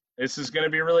 this is going to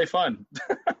be really fun.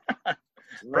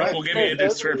 Brooke will give you a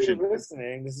description.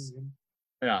 Listening, this is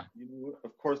Yeah.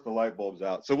 Of course, the light bulb's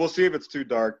out. So we'll see if it's too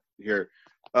dark here.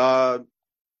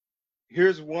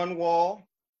 Here's one wall.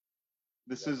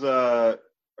 This is our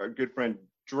good friend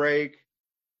Drake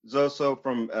Zoso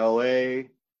from LA.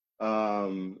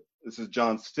 This is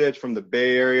John Stitch from the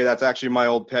Bay Area. That's actually my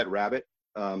old pet rabbit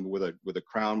with a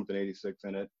crown with an 86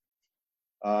 in it.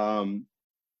 Oh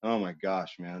my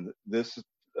gosh, man! This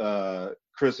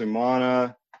Chris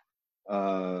Imana,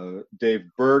 Dave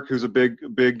Burke, who's a big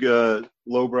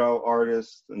lowbrow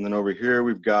artist, and then over here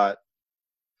we've got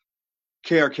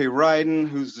KRK Ryden,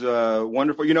 who's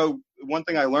wonderful. One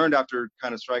thing I learned after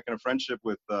kind of striking a friendship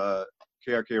with KRK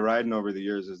Ryden over the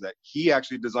years is that he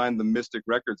actually designed the Mystic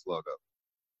Records logo.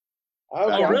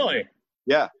 Oh, really?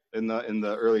 Yeah, in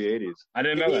the early '80s. I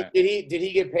didn't know that. Did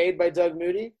he get paid by Doug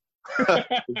Moody?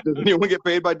 Does anyone get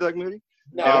paid by Doug Moody?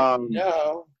 No,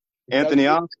 no. Anthony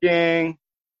Osking.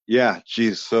 Yeah,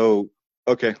 geez. So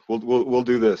okay, we'll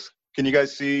do this. Can you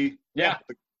guys see? Yeah.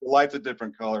 The light's a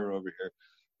different color over here.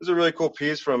 This is a really cool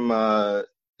piece from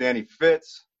Danny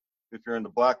Fitz. If you're into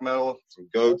black metal, some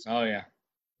goats. Oh yeah.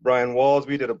 Brian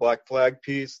Walsby did a Black Flag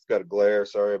piece. It's got a glare.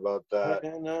 Sorry about that.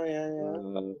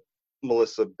 Yeah.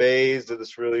 Melissa Bays did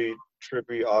this really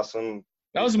trippy, awesome.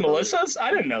 That was Melissa's?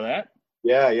 I didn't know that.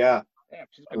 Yeah. Yeah.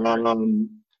 She's my favorite.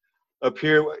 Up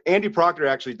here, Andy Proctor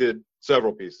actually did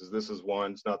several pieces. This is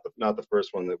one. It's not the first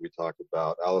one that we talked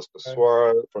about. Alice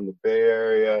Pasquara from the Bay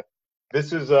Area.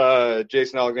 This is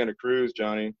Jason Alexander Cruz,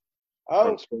 Johnny.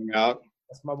 From Spring Out.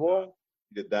 That's my boy.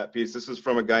 He did that piece. This is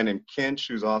from a guy named Kinch,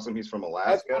 who's awesome. He's from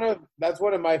Alaska. That's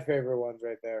one of my favorite ones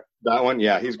right there. That one?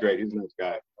 Yeah, he's great. He's a nice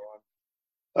guy.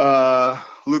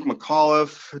 Luke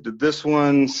McAuliffe did this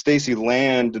one. Stacy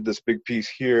Land did this big piece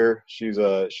here. She's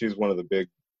one of the big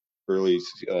early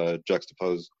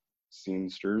juxtaposed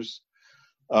scenesters.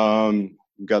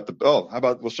 Got how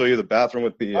about we'll show you the bathroom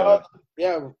with the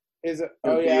yeah. Is it?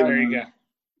 Oh yeah. There you go.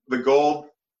 The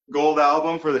gold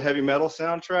album for the heavy metal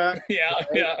soundtrack. Yeah.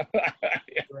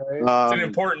 Right. It's an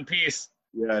important piece.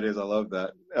 Yeah, it is. I love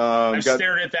that. I've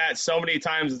stared at that so many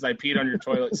times as I peed on your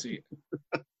toilet seat.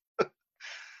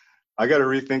 I got to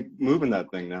rethink moving that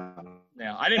thing now.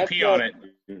 Yeah, I didn't pee on it.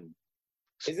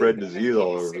 Spread disease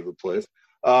all over the place.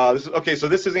 So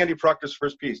this is Andy Proctor's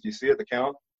first piece. Do you see it? The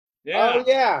count? Yeah. Oh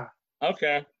yeah.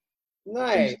 Okay.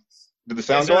 Nice. Did the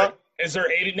sound go out? Is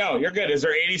there 80? No, you're good. Is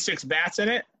there 86 bats in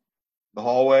it? The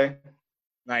hallway.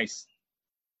 Nice.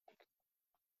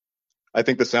 I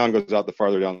think the sound goes out the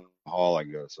farther down the hall I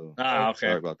go. So okay.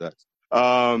 Sorry about that.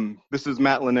 This is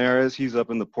Matt Linares. He's up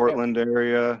in the Portland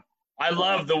area. I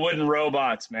love the wooden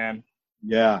robots, man.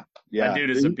 Yeah. That dude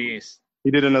is a beast.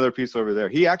 He did another piece over there.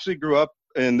 He actually grew up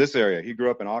in this area. He grew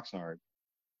up in Oxnard.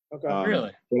 Okay.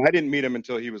 Really? But I didn't meet him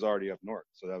until he was already up north.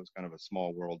 So that was kind of a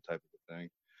small world type of a thing.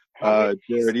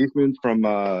 Jared Eastman's from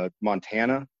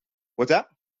Montana. What's that?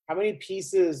 How many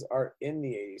pieces are in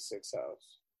the 86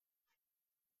 house?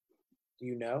 Do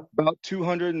you know? About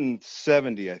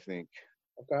 270, I think.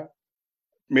 Okay.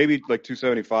 Maybe like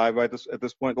 275 at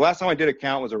this point. The last time I did a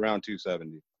count was around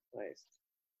 270.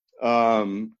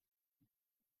 Nice.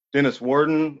 Dennis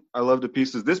Warden, I love the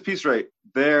pieces. This piece right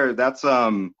there, that's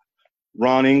Ron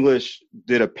English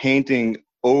did a painting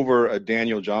over a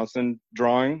Daniel Johnston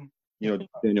drawing. You know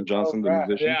Daniel Johnston, the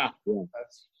musician. Yeah.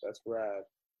 That's rad.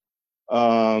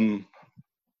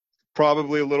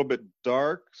 probably a little bit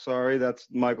dark. Sorry, that's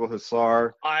Michael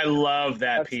Hussar. I love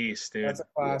that piece, dude. That's a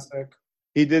classic.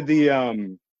 He did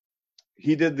the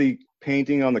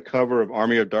painting on the cover of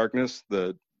Army of Darkness,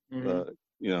 the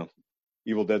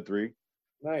Evil Dead 3.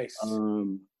 Nice.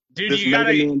 Dude, you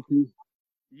gotta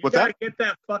What's that? get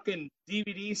that fucking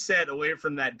DVD set away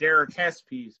from that Derek Hess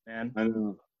piece, man.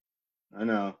 I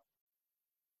know.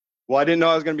 Well, I didn't know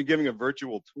I was going to be giving a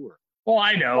virtual tour. Well,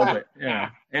 I know, but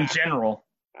in general.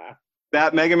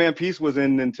 That Mega Man piece was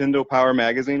in Nintendo Power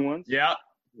Magazine once. Yeah.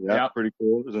 Yeah, Yep. pretty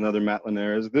cool. There's another Matt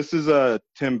Linares. This is a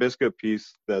Tim Biscuit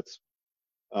piece that's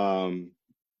the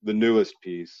newest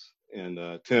piece, and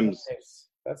Tim's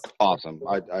That's awesome.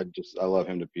 I love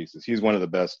him to pieces. He's one of the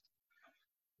best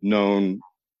known,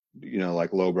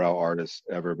 like lowbrow artists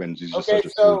ever. Been he's just such a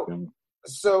sweet guy.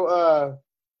 So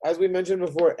as we mentioned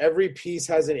before, every piece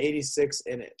has an 86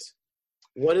 in it.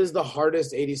 What is the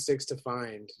hardest 86 to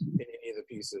find in any of the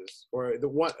pieces, or the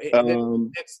one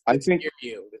that's near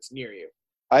you? That's near you.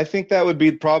 I think that would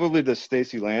be probably the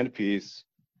Stacy Land piece,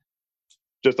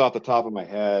 just off the top of my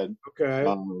head. Okay.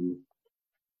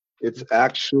 It's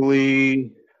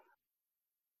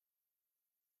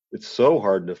so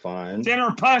hard to find.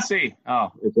 Dinner pussy.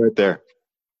 Oh. It's right there.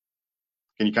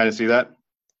 Can you kind of see that?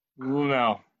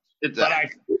 No. It's But I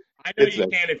know you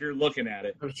can if you're looking at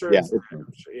it. I'm sure. Yeah, It's there.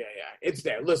 Yeah. It's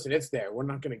there. Listen, it's there. We're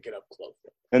not going to get up close.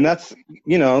 And that's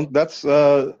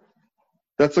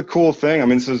a cool thing. I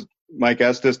mean, this is Mike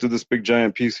Estes did this big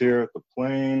giant piece here at the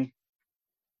plane.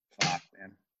 Fuck,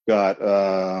 man. Got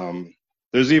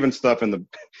there's even stuff in the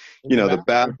the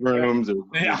bathrooms.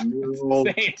 Yeah. Murals,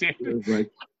 Say it, dude. there's like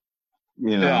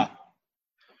Yeah.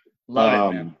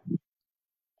 Love it, man.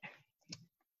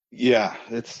 Yeah,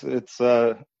 it's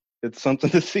something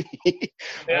to see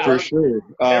Yeah. for sure.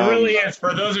 It really is.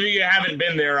 For those of you who haven't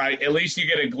been there, at least you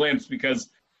get a glimpse, because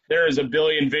there is a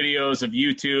billion videos of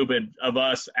YouTube and of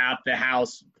us at the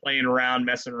house playing around,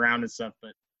 messing around and stuff.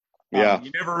 But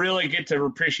you never really get to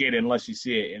appreciate it unless you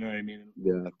see it. You know what I mean?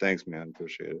 Yeah, thanks, man.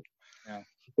 Appreciate it. Yeah.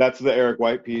 That's the Eric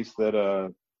White piece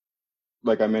that,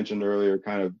 like I mentioned earlier,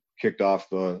 kind of kicked off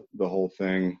the whole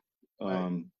thing,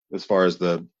 as far as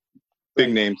the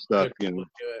big name stuff.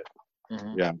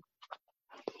 Mm-hmm. Yeah.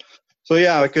 So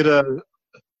yeah,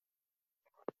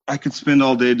 I could spend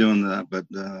all day doing that, but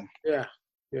Yeah.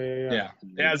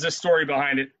 There's a story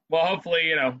behind it. Well,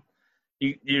 hopefully,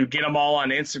 you get them all on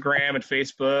Instagram and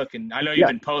Facebook, and I know you've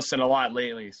been posting a lot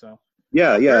lately. So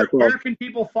yeah. Where can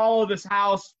people follow this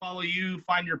house, follow you,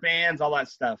 find your bands, all that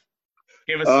stuff?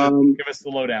 Give us the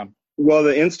lowdown. Well,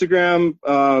 the Instagram,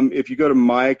 if you go to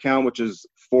my account, which is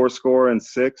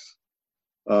 4score&6,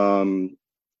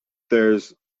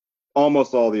 there's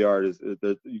almost all the art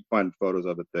you find photos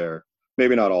of it there.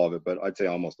 Maybe not all of it, but I'd say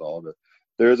almost all of it.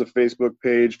 There is a Facebook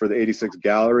page for the 86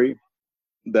 Gallery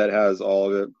that has all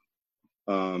of it.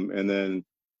 And then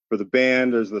for the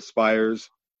band, there's the Spires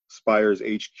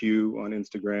HQ on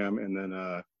Instagram, and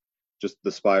then just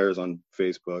the Spires on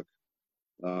Facebook.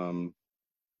 And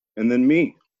then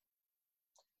me.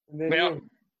 And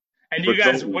you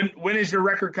guys, when is your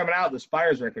record coming out? The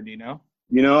Spires record, do you know?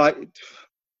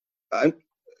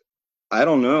 I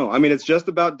don't know. I mean, it's just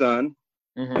about done,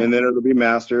 and then it'll be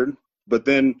mastered. But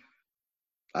then,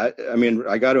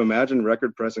 I got to imagine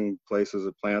record pressing places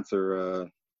or plants are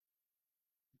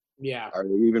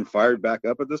they even fired back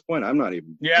up at this point? I'm not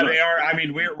even. Yeah, they are. I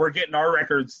mean, we're getting our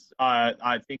records.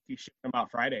 I think we ship them out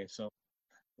Friday, so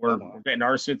we're getting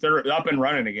ours. They're up and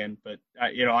running again, but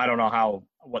I don't know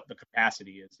what the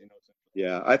capacity is.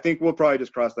 Yeah, I think we'll probably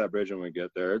just cross that bridge when we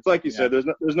get there. It's like you said, there's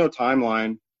no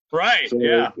timeline. Right. So,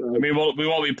 yeah. I mean, we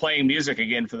won't be playing music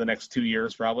again for the next 2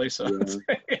 years, probably. So.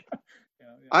 Yeah.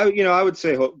 I would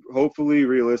say hopefully,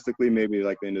 realistically, maybe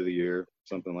like the end of the year,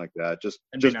 something like that. Just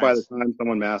by the time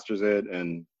someone masters it,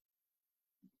 and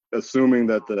assuming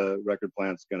that the record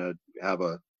plant's gonna have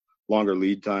a longer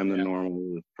lead time than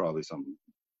normal, probably something.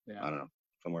 I don't know,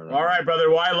 somewhere around. All right, brother.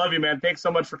 Well, I love you, man. Thanks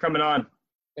so much for coming on.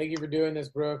 Thank you for doing this,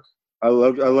 Brooke. I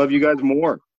love you guys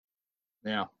more.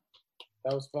 Yeah.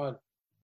 That was fun.